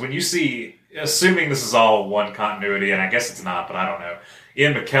point, because when you see, assuming this is all one continuity, and I guess it's not, but I don't know,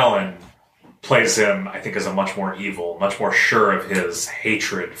 Ian McKellen plays him, I think, as a much more evil, much more sure of his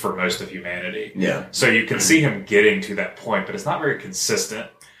hatred for most of humanity. Yeah. So you can see him getting to that point, but it's not very consistent.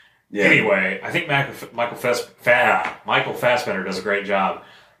 Yeah. Anyway, I think Michael Fassbender does a great job.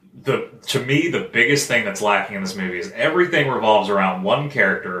 To me, the biggest thing that's lacking in this movie is everything revolves around one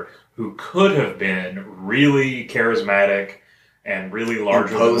character who could have been really charismatic and really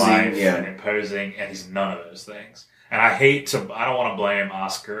larger than life and imposing, and he's none of those things. And I don't want to blame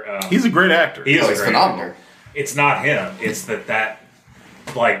Oscar. He's a great actor. He is a great phenomenal actor. It's not him. It's that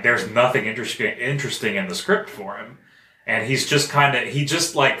there's nothing interesting in the script for him. And he's just he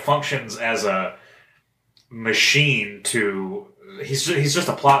functions as a machine he's just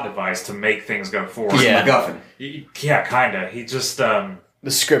a plot device to make things go forward. Yeah. MacGuffin. Yeah, kind of. He just, the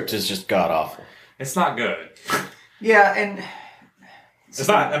script is just god awful. It's not good. Yeah, and it's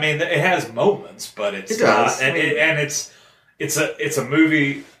not. I mean, it has moments, but it's not. And it's a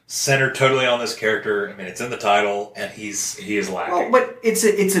movie centered totally on this character. I mean, it's in the title, and he is lacking. Well, but it's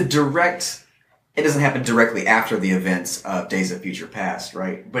a direct it doesn't happen directly after the events of Days of Future Past,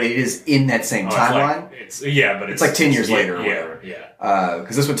 right? But it is in that same timeline. It's like 10 years later or whatever.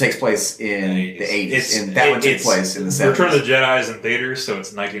 Because this one takes place in the 80s, and that one took place in the 70s. Return of the Jedi's in theaters, so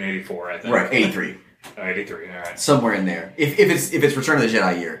it's 1984, I think. Right, 83. 83, all right. Somewhere in there. If it's Return of the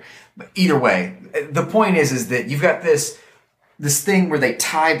Jedi year. But either way, the point is that you've got this thing where they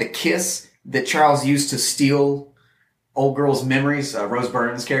tie the kiss that Charles used to steal old girl's memories, Rose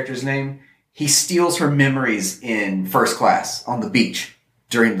Byrne's character's name. He steals her memories in First Class on the beach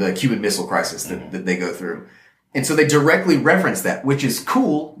during the Cuban Missile Crisis that they go through. And so they directly reference that, which is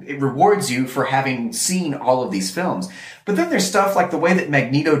cool. It rewards you for having seen all of these films. But then there's stuff like the way that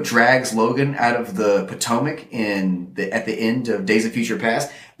Magneto drags Logan out of the Potomac at the end of Days of Future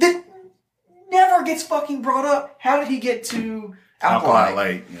Past that never gets fucking brought up. How did he get to Alkali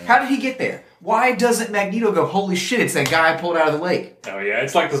Lake? Yeah. How did he get there? Why doesn't Magneto go, holy shit, it's that guy I pulled out of the lake? Oh yeah,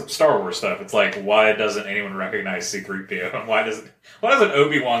 it's like the Star Wars stuff. It's like, why doesn't anyone recognize C-3PO? And why doesn't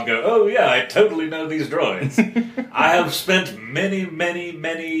Obi-Wan go, oh yeah, I totally know these droids. I have spent many, many,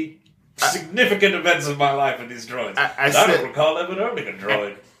 many significant events of my life with these droids. I don't recall ever owning a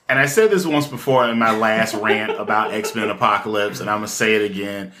droid. And I said this once before in my last rant about X-Men Apocalypse, and I'm going to say it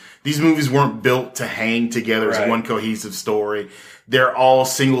again. These movies weren't built to hang together as one cohesive story. They're all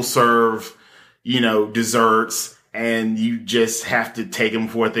single-serve, desserts, and you just have to take them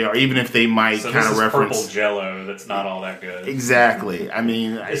for what they are, even if they might kind of reference purple Jello. That's not all that good. Exactly. I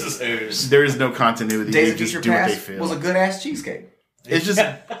mean, this is ooze. There is no continuity. Days they of just Future do what they Past feel. Was a good ass cheesecake. It's just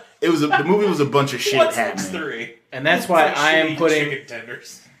the movie was a bunch of shit What's happening. X3? And that's why I am putting chicken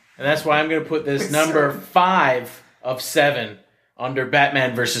tenders. And that's why I'm going to put this number 5 of 7 under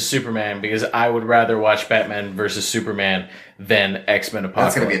Batman versus Superman, because I would rather watch Batman versus Superman than X-Men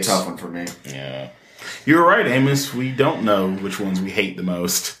Apocalypse. That's going to be a tough one for me. Yeah. You're right, Amos. We don't know which ones we hate the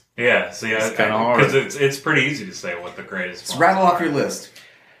most. Yeah, so yeah, it's kind of hard. Because it's pretty easy to say what the greatest ones rattle are. off your list.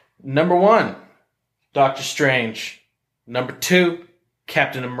 Number 1, Doctor Strange. Number 2,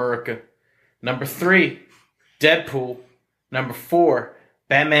 Captain America. Number 3, Deadpool. Number 4,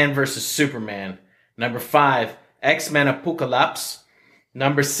 Batman vs. Superman. Number 5, X-Men Apocalypse.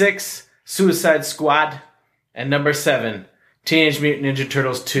 Number 6, Suicide Squad. And number 7, Teenage Mutant Ninja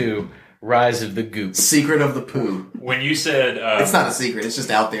Turtles 2, Rise of the Goop. Secret of the Pooh. When you said... it's not a secret. It's just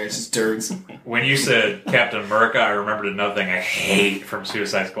out there. It's just turds. When you said Captain America, I remembered another thing I hate from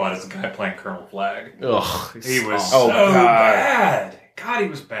Suicide Squad is the guy playing Colonel Flag. Ugh. He was so bad. God, he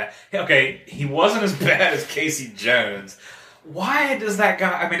was bad. Okay, he wasn't as bad as Casey Jones. Why does that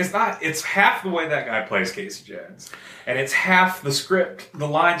guy... I mean, it's half the way that guy plays Casey Jones. And it's half the script, the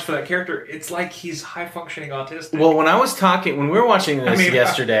lines for that character. It's like he's high-functioning autistic. Well, when we were watching this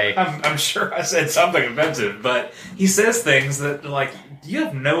yesterday... I'm sure I said something offensive, but he says things that, like, you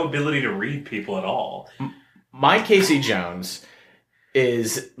have no ability to read people at all. My Casey Jones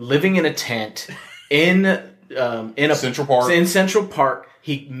is living in a tent in Central Park. In Central Park.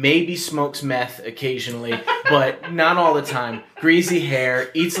 He maybe smokes meth occasionally, but not all the time. Greasy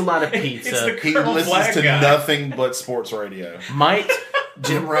hair, eats a lot of pizza. He listens to nothing but sports radio.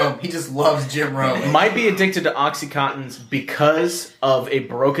 Jim Rome. He just loves Jim Rome. Might be addicted to Oxycontins because of a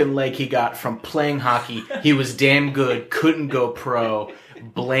broken leg he got from playing hockey. He was damn good, couldn't go pro,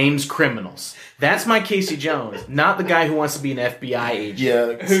 blames criminals. That's my Casey Jones, not the guy who wants to be an FBI agent.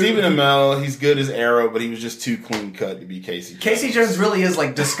 Yeah, Stephen Amell, he's good as Arrow, but he was just too clean cut to be Casey Jones. Casey Jones really is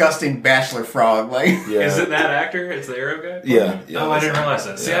like disgusting bachelor frog. Like, Is it that actor? It's the Arrow guy? Yeah. I didn't realize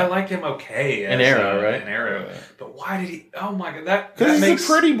that. See, I liked him okay as an Arrow, right? An Arrow. Yeah. But why did he... Oh my God, because he's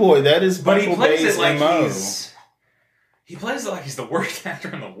a pretty boy. That is But he plays it like MO. He plays it like he's the worst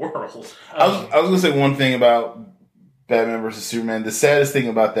actor in the world. I was going to say one thing about Batman vs. Superman. The saddest thing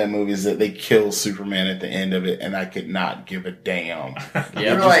about that movie is that they kill Superman at the end of it, and I could not give a damn.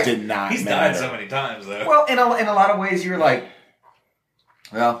 Did not He's matter. died so many times, though. Well, in a lot of ways, you're like,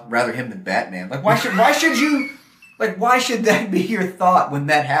 well, rather him than Batman. Like, why should you? Like, why should that be your thought when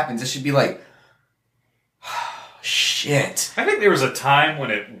that happens? It should be like, shit. I think there was a time when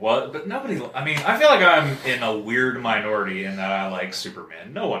it was, but nobody... I mean, I feel like I'm in a weird minority in that I like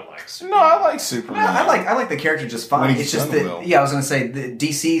Superman. No one likes Superman. No, I like Superman. I like the character just fine. It's just that, I was going to say, the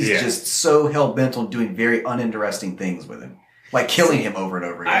DC's just so hell-bent on doing very uninteresting things with him. Like killing him over and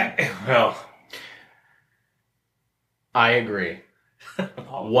over again. I agree.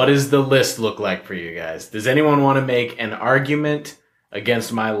 What does the list look like for you guys? Does anyone want to make an argument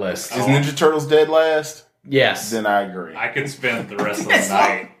against my list? Is Ninja Turtles dead last? Yes. Then I agree. I could spend the rest of the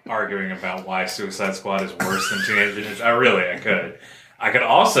night arguing about why Suicide Squad is worse than Teenage Mutant Ninja. I could. I could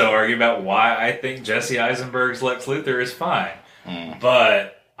also argue about why I think Jesse Eisenberg's Lex Luthor is fine.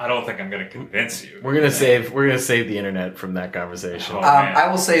 But I don't think I'm going to convince you. We're gonna save the internet from that conversation. Oh, man. I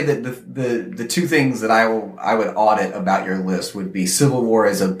will say that the two things that I would audit about your list would be Civil War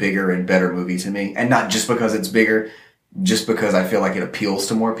is a bigger and better movie to me, and not just because it's bigger, just because I feel like it appeals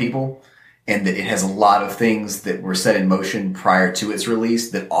to more people, and that it has a lot of things that were set in motion prior to its release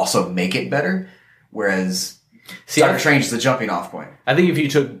that also make it better. Whereas Doctor Strange is the jumping off point. I think if you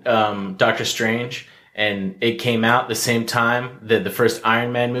took Doctor Strange and it came out the same time that the first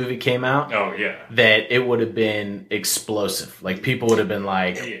Iron Man movie came out, Oh, yeah. that it would have been explosive. Like, people would have been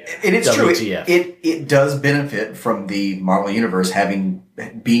like, And it's true. WTF. It does benefit from the Marvel Universe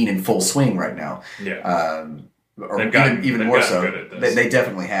being in full swing right now. Yeah. Or They've even more so. good at this. They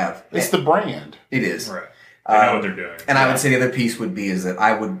definitely have. It's the brand. It is. Right. They know what they're doing. And I would say the other piece would be is that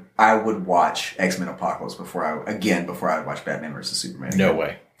I would watch X-Men Apocalypse before I would watch Batman vs Superman. no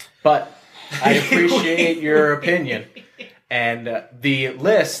way. But I appreciate your opinion. And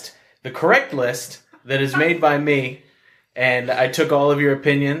the correct list that is made by me, and I took all of your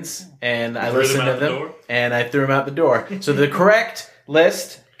opinions and I Threw them listened to out the them door? and I threw them out the door. So the correct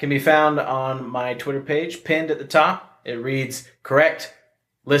list can be found on my Twitter page, pinned at the top. It reads correct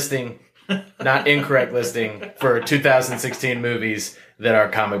listing, not incorrect listing, for 2016 movies that are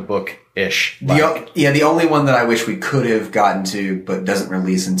comic book-ish. The only one that I wish we could have gotten to, but doesn't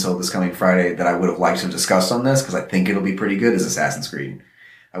release until this coming Friday, that I would have liked to have discussed on this, because I think it'll be pretty good, is Assassin's Creed.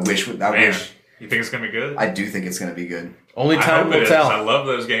 I wish. You think it's going to be good? I do think it's going to be good. Only I time hope will it is. tell. I love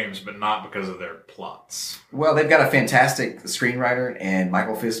those games, but not because of their plots. Well, they've got a fantastic screenwriter and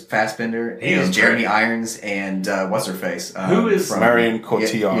Michael Fassbender He is and Jeremy great. Irons and what's her face? Who is Marion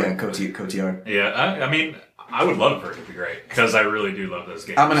Cotillard? Yeah, Cotillard. Yeah, I mean, I would love for it to be great, because I really do love those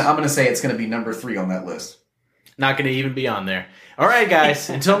games. I'm gonna say it's gonna be number 3 on that list. Not going to even be on there. All right, guys.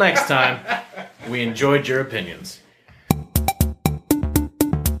 Until next time, we enjoyed your opinions.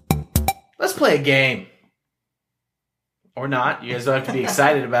 Let's play a game. Or not. You guys don't have to be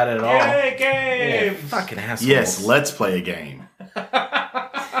excited about it at all. Yay, Yeah, games! fucking assholes. Yes, let's play a game. We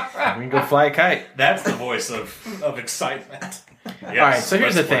can go fly a kite. That's the voice of excitement. Yes, All right, so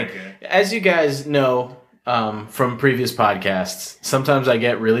here's the let's play thing. a game. As you guys know from previous podcasts, sometimes I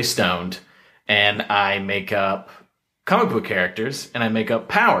get really stoned and I make up comic book characters and I make up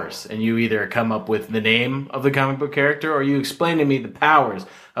powers. And you either come up with the name of the comic book character or you explain to me the powers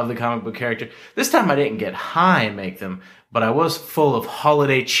of the comic book character. This time I didn't get high and make them, but I was full of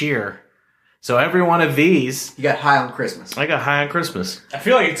holiday cheer. So every one of these, You got high on Christmas. I got high on Christmas. I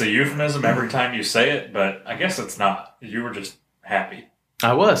feel like it's a euphemism every time you say it, but I guess it's not. You were just happy.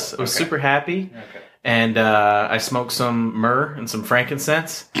 I was Okay. super happy. Okay. And I smoked some myrrh and some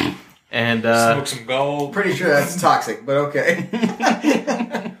frankincense. And Smoke some gold. Pretty sure that's toxic, but okay.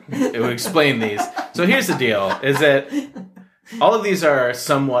 it would explain these. So here's the deal, is that all of these are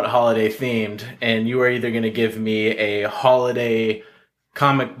somewhat holiday themed, and you are either going to give me a holiday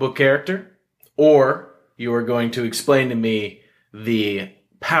comic book character, or you are going to explain to me the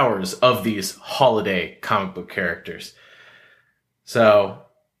powers of these holiday comic book characters. So,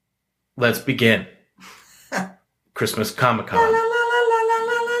 let's begin. Christmas Comic-Con.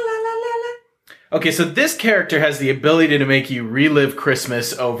 Okay, so this character has the ability to make you relive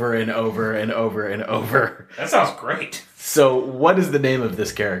Christmas over and over and over and over. That sounds great. So, what is the name of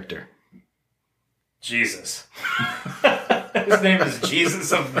this character? Jesus. His name is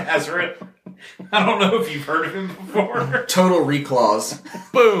Jesus of Nazareth. I don't know if you've heard of him before. Total Reclaws.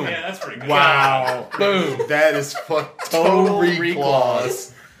 Boom! Yeah, that's pretty good. Wow. Boom! That is total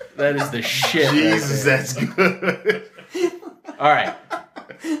reclaws. That is the shit. right Jesus, there. that's good. All right.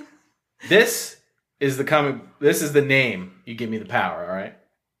 This is the comic. This is the name. You give me the power. All right.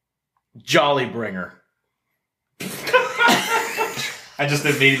 Jolly Bringer. I just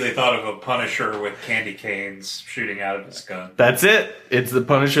immediately thought of a Punisher with candy canes shooting out of his gun. That's it. It's the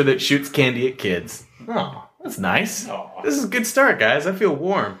Punisher that shoots candy at kids. Oh, that's nice. Aw. This is a good start, guys. I feel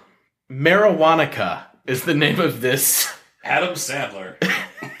warm. Marijuanica is the name of this. Adam Sandler.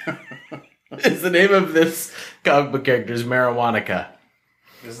 Is the name of this comic book character is Marijuanica.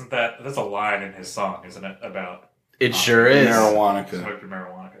 That's a line in his song, isn't it? About It sure is. Marijuana. smoking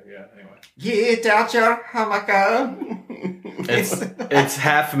marijuana. Yeah, anyway. Get out your hammock. It's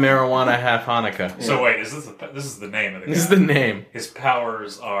half marijuana, half Hanukkah. So wait, this is the name of the guy. This is the name. His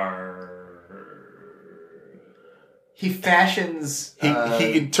powers are... He fashions. He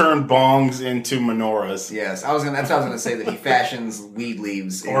can turn bongs into menorahs. Yes, that's what I was gonna say. That he fashions weed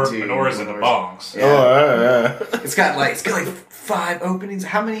leaves Or into menorahs into bongs. Yeah. Oh, It's got like 5 openings.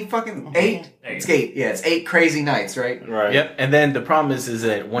 How many fucking 8? It's 8. Yeah, it's 8 crazy nights, right? right. Yep. And then the problem is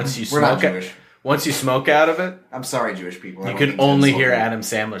that once you We're not smoke it, Jewish. Once you smoke out of it, I'm sorry, Jewish people. you can only hear Adam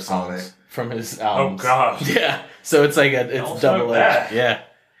Sandler songs Holiday. from his albums. Oh, God. Yeah. So it's like it's Don't double smoke edged. that. Yeah.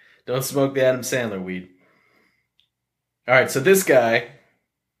 Don't smoke the Adam Sandler weed. All right, so this guy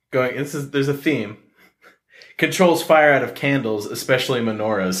there's a theme. Controls fire out of candles, especially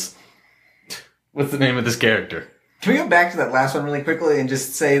menorahs. What's the name of this character? Can we go back to that last one really quickly and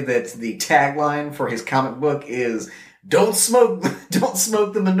just say that the tagline for his comic book is don't smoke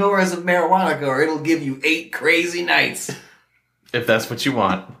the menorahs of marijuana or it'll give you 8 crazy nights. If that's what you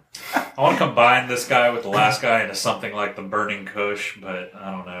want. I want to combine this guy with the last guy into something like the Burning Kush, but I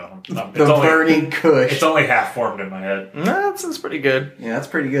don't know. Burning Kush. It's only half formed in my head. That sounds pretty good. Yeah, that's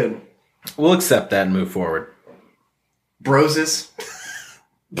pretty good. We'll accept that and move forward. Broses.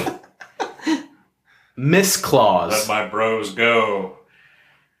 Miss Claus. Let my bros go.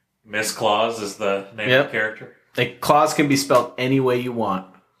 Miss Claus is the name of the character. Like, Claus can be spelled any way you want.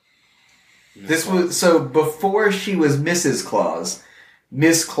 This was so before she was Mrs. Claus.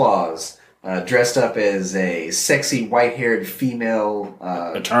 Miss Claus, dressed up as a sexy white-haired female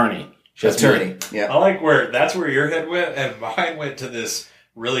Attorney. Attorney. Yeah. I like that's where your head went, and mine went to this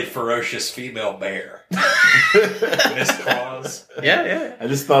really ferocious female bear. Miss Claus. Yeah. I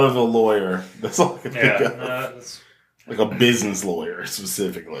just thought of a lawyer. That's all I could think of. That's... Like a business lawyer,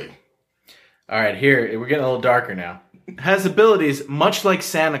 specifically. All right, here, we're getting a little darker now. Has abilities much like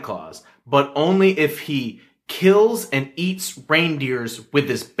Santa Claus, but only if he kills and eats reindeers with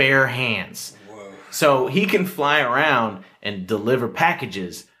his bare hands. Whoa. So he can fly around and deliver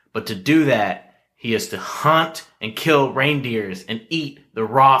packages, but to do that, he has to hunt and kill reindeers and eat the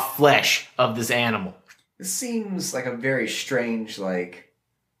raw flesh of this animal. This seems like a very strange,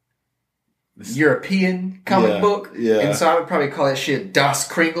 European comic book. Yeah. And so I would probably call that shit Das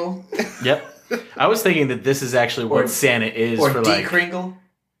Kringle. Yep. I was thinking that this is actually what Santa is or for D Kringle.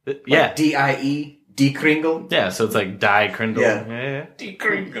 Yeah. D-I-E. D Kringle. Yeah, so it's like Die Krindle. Yeah. Die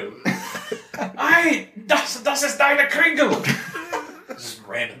Kringle. Das ist deine Kringle. Just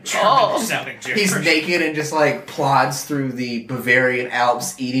random sounding gibberish. He's naked and just plods through the Bavarian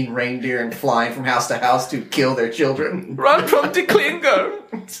Alps eating reindeer and flying from house to house to kill their children. Run from the Klinger!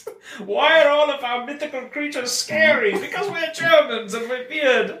 Why are all of our mythical creatures scary? Because we're Germans and we're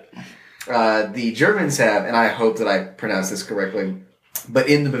weird. The Germans have, and I hope that I pronounce this correctly, but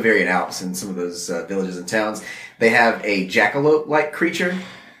in the Bavarian Alps, in some of those villages and towns, they have a jackalope-like creature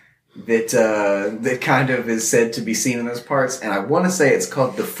that kind of is said to be seen in those parts, and I want to say it's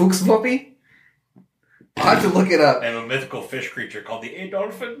called the Fuchswoppi. I'll have to look it up. They have a mythical fish creature called the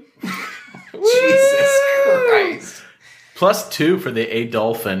Adolphin. Jesus Christ. +2 for the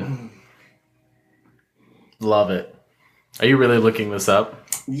Adolphin. Love it. Are you really looking this up?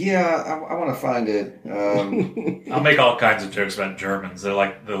 Yeah, I want to find it. I'll make all kinds of jokes about Germans. They're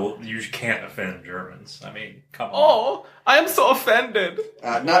like, you can't offend Germans. I mean, come on. Oh, I am so offended.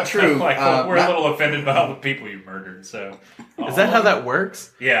 Not true. We're a little offended by all the people you murdered, so... Is that how that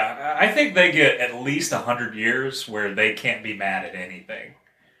works? Yeah, I think they get at least 100 years where they can't be mad at anything.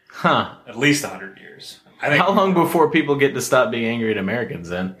 Huh. At least 100 years. I think. How long before people get to stop being angry at Americans,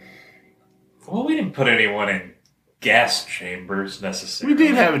 then? Well, we didn't put anyone in gas chambers, necessarily. We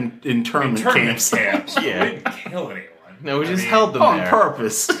did have internment camps. Yeah. We didn't kill anyone. No, we just held them On there.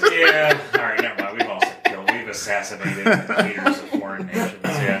 purpose. Yeah. All right, never mind. We've also killed. We've assassinated leaders of foreign nations.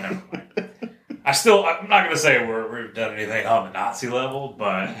 Yeah, never mind. I'm not going to say we've done anything on the Nazi level,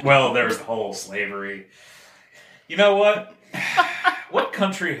 but, well, there was the whole slavery. You know what? What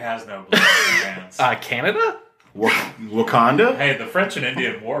country has no blood in their hands? Canada? Wakanda? Hey, the French and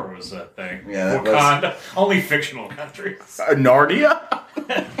Indian War was a thing. Yeah, that Wakanda. Only fictional countries. Narnia?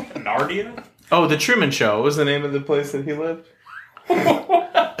 Narnia? Oh, The Truman Show. What was the name of the place that he lived?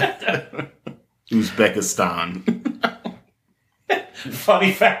 Uzbekistan.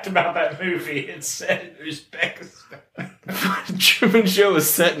 Funny fact about that movie, it's set in Uzbekistan. Truman Show is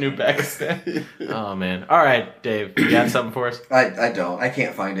set in Uzbekistan. Oh, man. All right, Dave. You got something for us? I don't. I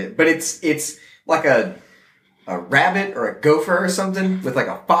can't find it. But it's like a rabbit or a gopher or something with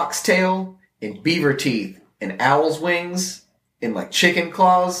a fox tail and beaver teeth and owl's wings and chicken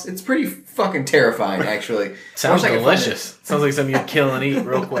claws. It's pretty fucking terrifying, actually. Sounds delicious. Sounds like something you kill and eat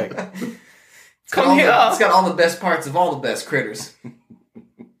real quick. It's got all the best parts of all the best critters.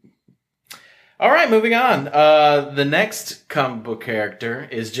 All right, moving on. The next comic book character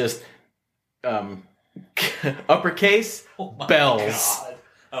is just uppercase bells. God.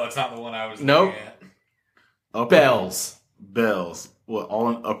 Oh, it's not the one I was Nope. looking at. Bells. Bells. What, all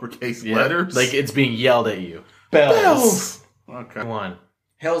in uppercase letters? Like it's being yelled at you. Bells. Okay. One.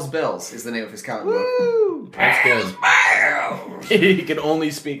 Hell's Bells is the name of his comic book. Woo! That's good. Jones. He can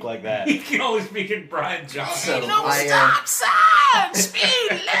only speak like that. He can only speak in Brian Johnson. So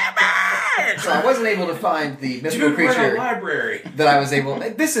I wasn't able to find the mythical creature library. that I was able.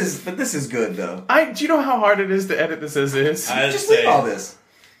 This is good though. Do you know how hard it is to edit this as is? Just leave all this.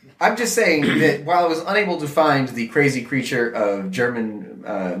 I'm just saying that while I was unable to find the crazy creature of German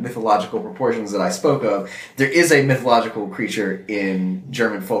mythological proportions that I spoke of, there is a mythological creature in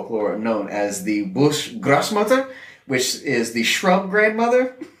German folklore known as the Busch-Großmutter, which is the shrub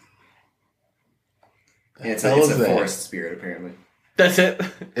grandmother. It's a forest spirit, apparently. That's it.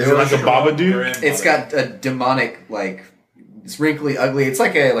 Is it like a Babadook? It's got a demonic, it's wrinkly, ugly. It's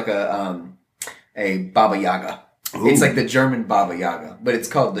like a Baba Yaga. Ooh. It's like the German Baba Yaga, but it's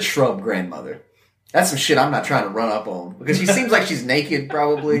called the Shrub Grandmother. That's some shit I'm not trying to run up on. Because she seems like she's naked,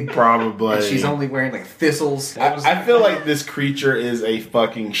 probably. Probably. And she's only wearing, thistles. I feel like this creature is a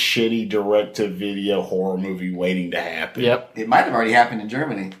fucking shitty direct-to-video horror movie waiting to happen. Yep. It might have already happened in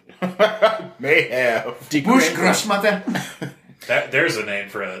Germany. May have. Busch-Großmutter. There's a name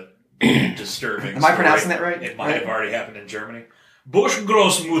for a disturbing Am I pronouncing that right? It might have already happened in Germany.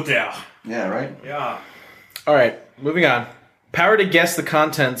 Busch-Großmutter. Yeah, right? Yeah. All right, moving on. Power to guess the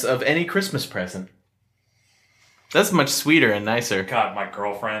contents of any Christmas present. That's much sweeter and nicer. God, my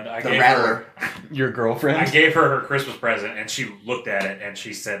girlfriend. Your girlfriend? I gave her her Christmas present, and she looked at it, and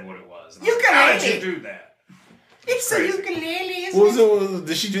she said what it was. Ukulele. How did you do that? It's a ukulele.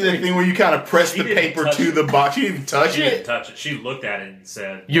 Did she do that thing where you kind of press the paper to the box? She didn't even touch She it? didn't touch it. She looked at it and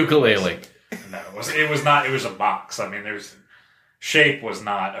said... Ukulele. No, it was not. It was a box. I mean, shape was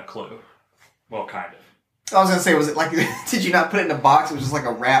not a clue. Well, kind of. I was going to say, was it did you not put it in a box? It was just like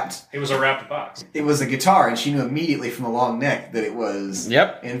a wrapped... It was a wrapped box. It was a guitar, and she knew immediately from the long neck that it was,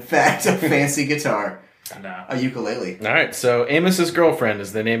 in fact, a fancy guitar. No. A ukulele. All right, so Amos's girlfriend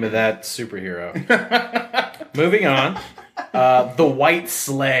is the name of that superhero. Moving on. The White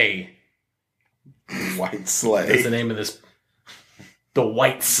Sleigh. White Sleigh. That's the name of this. The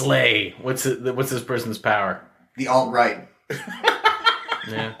White Sleigh. What's this person's power? The alt-right.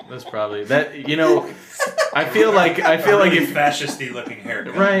 Yeah, that's probably that. I feel like if fascisty looking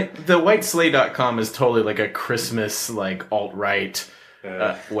haircut. Right, the whitesleigh.com is totally like a Christmas alt-right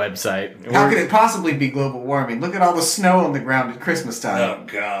website. How could it possibly be global warming? Look at all the snow on the ground at Christmas time. Oh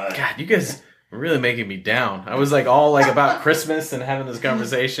God, you guys are really making me down. I was all about Christmas and having this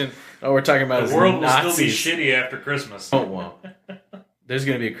conversation. Oh, we're talking about the world Nazis. will still be shitty after Christmas. Oh, won't. There's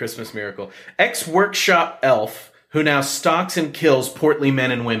going to be a Christmas miracle. Ex-workshop elf who now stalks and kills portly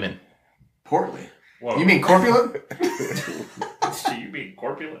men and women. Portly? Whoa. You mean corpulent? You mean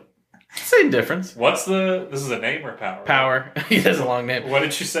corpulent? Same difference. This is a name or power? Power. He has a long name. What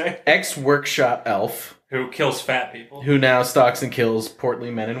did you say? Ex-workshop elf. Who kills fat people. Who now stalks and kills portly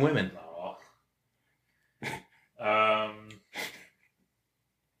men and women.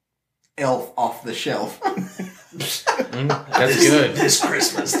 Elf off the shelf. That's good. This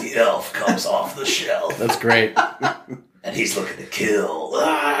Christmas, the elf comes off the shelf. That's great. And he's looking to kill.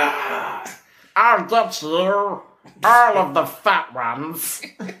 I'll get you, all of the fat ones.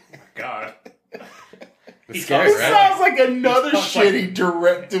 God. It sounds like another shitty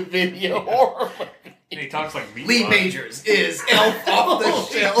direct-to-video horror movie. He talks like me. Lee Majors is Elf off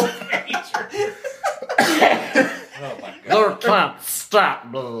the shelf. Oh my God. You can't stop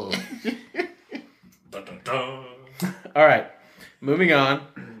me. All right, moving on.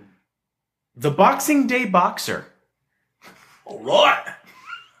 The Boxing Day Boxer. All right.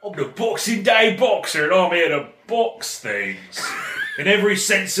 I'm the Boxing Day Boxer, and I'm here to box things in every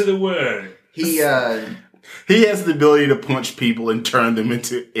sense of the word. He has the ability to punch people and turn them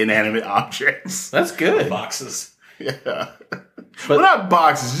into inanimate objects. That's good. Boxes. Yeah. But not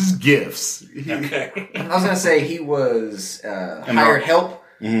boxes, just gifts. Okay. I was going to say he was hired help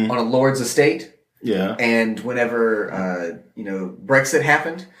on a lord's estate. Yeah. And whenever, Brexit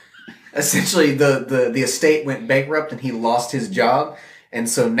happened, essentially the estate went bankrupt and he lost his job. And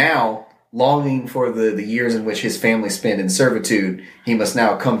so now, longing for the years in which his family spent in servitude, he must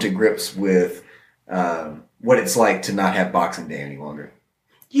now come to grips with what it's like to not have Boxing Day any longer.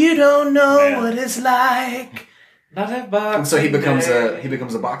 You don't know what it's like. Not have Boxing And so he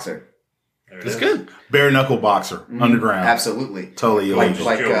becomes a boxer. That's good. Bare knuckle boxer, underground. Absolutely. Totally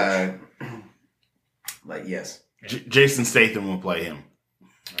illegal. Yes. Jason Statham will play him.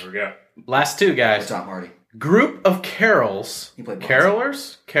 There we go. Last two guys. Tom Hardy. Group of carols. He played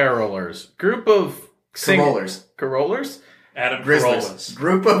Carolers. Group of Carolers. Carolers? Adam Grizzlers. Carolas.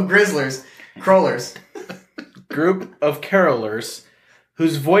 Group of Grizzlers. Crawlers. Group of carolers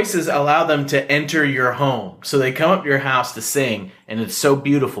whose voices allow them to enter your home. So they come up to your house to sing, and it's so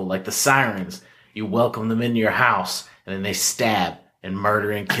beautiful, like the sirens. You welcome them into your house, and and then they stab and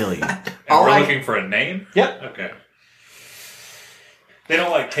murder and kill you. And we're looking for a name? Yep. Okay. They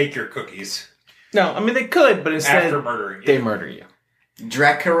don't, like, take your cookies No, I mean, they could, but instead after murdering you. they murder you.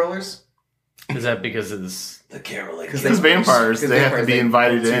 Dracula-rollers? Is that because it's... The caroling. Because vampires, they have to be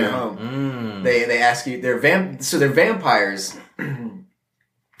invited to your in. home. They ask you, they're vampires.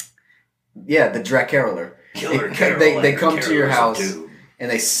 Yeah, the Dracula. They come to your house and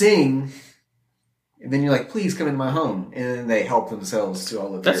they sing, and then you're like, please come into my home. And then they help themselves to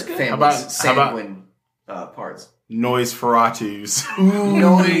all of That's your good. family's sanguine parts. Noise Feratus. Ooh,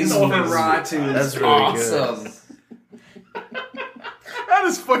 noise Feratus. That's really awesome. good. That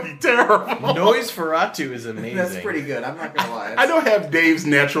is fucking terrible. Noise Ferratu is amazing. That's pretty good. I'm not gonna lie. I don't have Dave's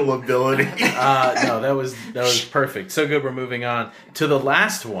natural ability. No, that was perfect. So good. We're moving on to the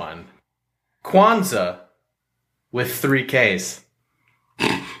last one, Kwanzaa, with 3 Ks.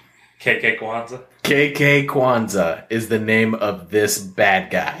 KK Kwanzaa. KK Kwanzaa is the name of this bad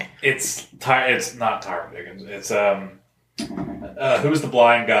guy. It's not Tyron Biggins. It's who was the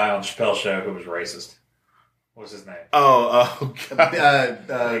blind guy on Chappelle's show who was racist? What was his name? Oh, God.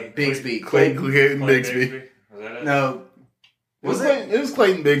 Bigsby. Clayton Bigsby. Was that it? No. Was It was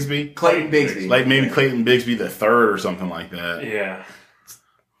Clayton Bigsby. Clayton Bigsby. Like maybe Clayton Bigsby the third or something like that. Yeah.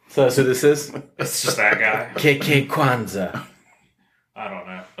 So that's who this is? It's just that guy. KK Kwanzaa. I don't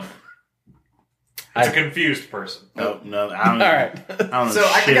know. It's a confused person. Oh, no, I don't know. All right. I don't know So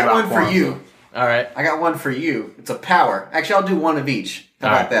I shit got about one for Kwanzaa. you. All right. I got one for you. It's a power. Actually, I'll do one of each. How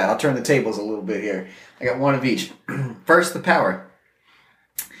All about right. that? I'll turn the tables a little bit here. I got one of each. First, the power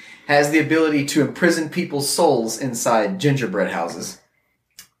has the ability to imprison people's souls inside gingerbread houses.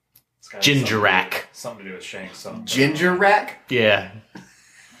 It's got Ginger rack. Something to do with Shank. Something. Ginger rack? Yeah.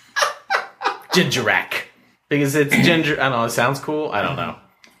 Ginger rack. Because it's ginger. I don't know. It sounds cool. I don't know.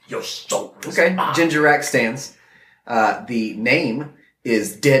 Your soul is Okay, mine. ginger rack stands. The name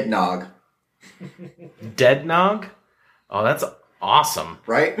is Dead Nog, Dead Nog? Oh, that's awesome.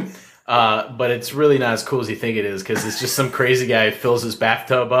 right? But it's really not as cool as you think it is because it's just some crazy guy who fills his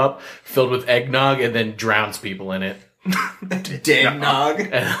bathtub up, filled with eggnog, and then drowns people in it. Dead Nog.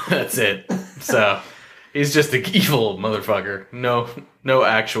 And that's it. So he's just an evil motherfucker. No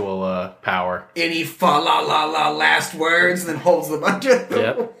actual power. Any fa la la la last words, then holds them under the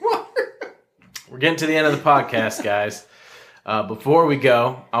Yep. water. We're getting to the end of the podcast, guys. Before we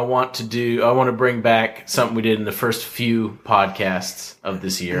go, I want to bring back something we did in the first few podcasts of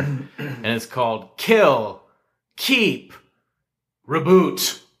this year, and it's called Kill, Keep,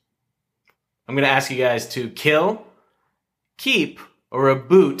 Reboot. I'm going to ask you guys to kill, keep, or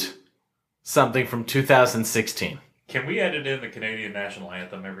reboot something from 2016. Can we edit in the Canadian national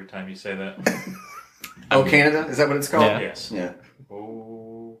anthem every time you say that? Oh, Canada? Is that what it's called? Yeah. Yes. Yeah.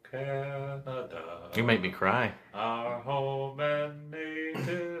 Oh, Canada. You make me cry. Our home and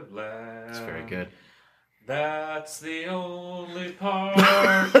native land. It's very good. That's the only part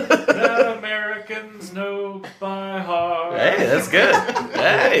that Americans know by heart. Hey, that's good. A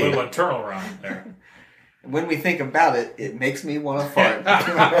Hey. little internal rhyme there. When we think about it, it makes me want to fart.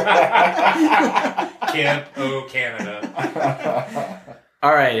 Kent, oh, Canada.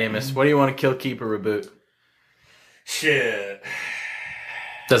 All right, Amos, what do you want to kill, keep, or reboot? Shit.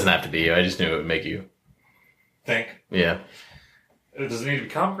 Doesn't have to be you. I just knew it would make you. Think. Yeah. Does it need to be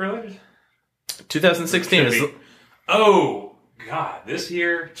comic related? 2016 is... Should be. Oh, God. This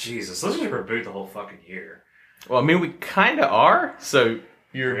year? Jesus. Let's just reboot the whole fucking year. Well, I mean, we kind of are, so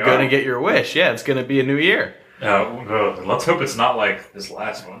you're We going to are? get your wish. Yeah, it's going to be a new year. Let's hope it's not like this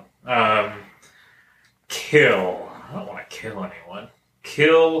last one. Kill. I don't want to kill anyone.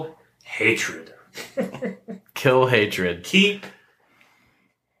 Kill hatred. Kill hatred. Keep.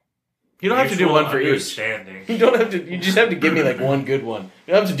 You don't have to do mutual one for each. understanding. You don't have to. You just have to give me like one good one.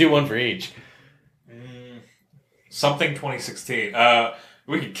 You don't have to do one for each. Something 2016.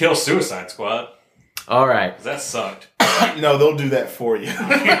 We could kill Suicide Squad. All right. 'Cause that sucked. No, they'll do that for you.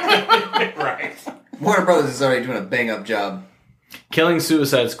 Right. Warner Brothers is already doing a bang up job. Killing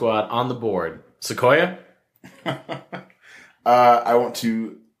Suicide Squad on the board. Sequoia? I want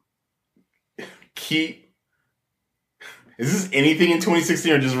to keep. Is this anything in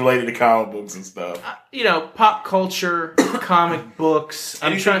 2016 or just related to comic books and stuff? Pop culture, comic books.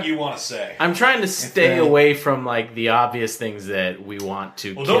 Anything you want to say. I'm trying to stay away from like the obvious things that we want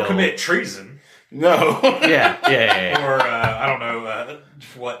to Well, kill. don't commit treason. No. Yeah. Or, I don't know,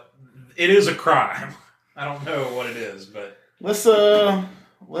 what... It is a crime. I don't know what it is, but... Let's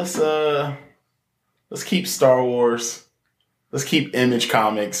keep Star Wars. Let's keep Image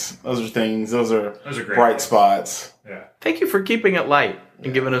Comics. Those are things. Those are Those are great bright things. spots. Yeah. Thank you for keeping it light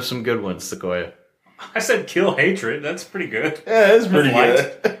and giving us some good ones, Sequoia. I said kill hatred. That's pretty good. Yeah, it's pretty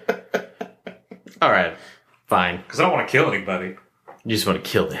Light. good. All right, fine. Because I don't want to kill anybody. You just want to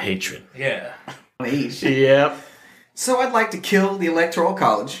kill the hatred. Yeah. Each. Yep. So I'd like to kill the Electoral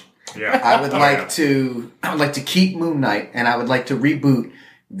College. Yeah. I would like to keep Moon Knight, and I would like to reboot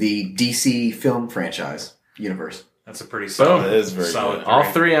the DC film franchise universe. That's a pretty solid. That is very solid good. All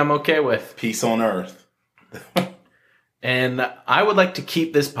three I'm okay with. Peace on Earth. And I would like to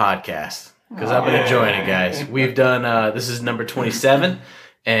keep this podcast because I've been enjoying it, guys. We've done, this is number 27,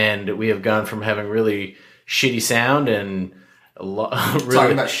 and we have gone from having really shitty sound and really,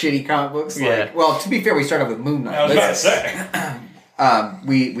 Talking about shitty comic books. Yeah. Well, to be fair, we started off with Moon Knight. I was about to say.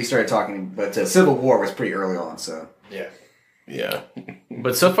 We started talking, but Civil War was pretty early on, so. Yeah.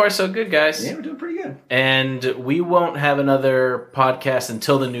 But so far, so good, guys. Yeah, we're doing pretty good. And we won't have another podcast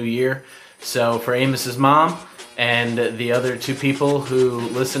until the new year. So for Amos's mom and the other two people who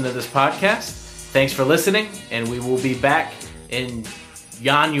listen to this podcast, thanks for listening. And we will be back in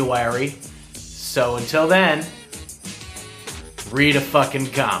January. So until then, read a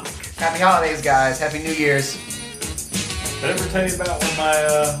fucking comic. Happy holidays, guys. Happy New Year's. Did I ever tell you about when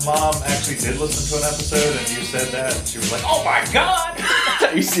my mom actually did listen to an episode and you said that? And she was like, oh my God!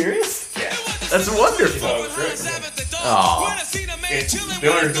 Are you serious? Yeah. That's wonderful. So it was great. Oh. The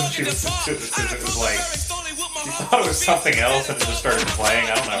only reason she listened to it was because it was like, she thought it was something else and it just started playing.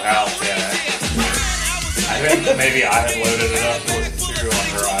 I don't know how she had it. I think maybe I had loaded it up to listen to on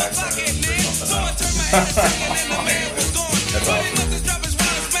her iPhone or something else.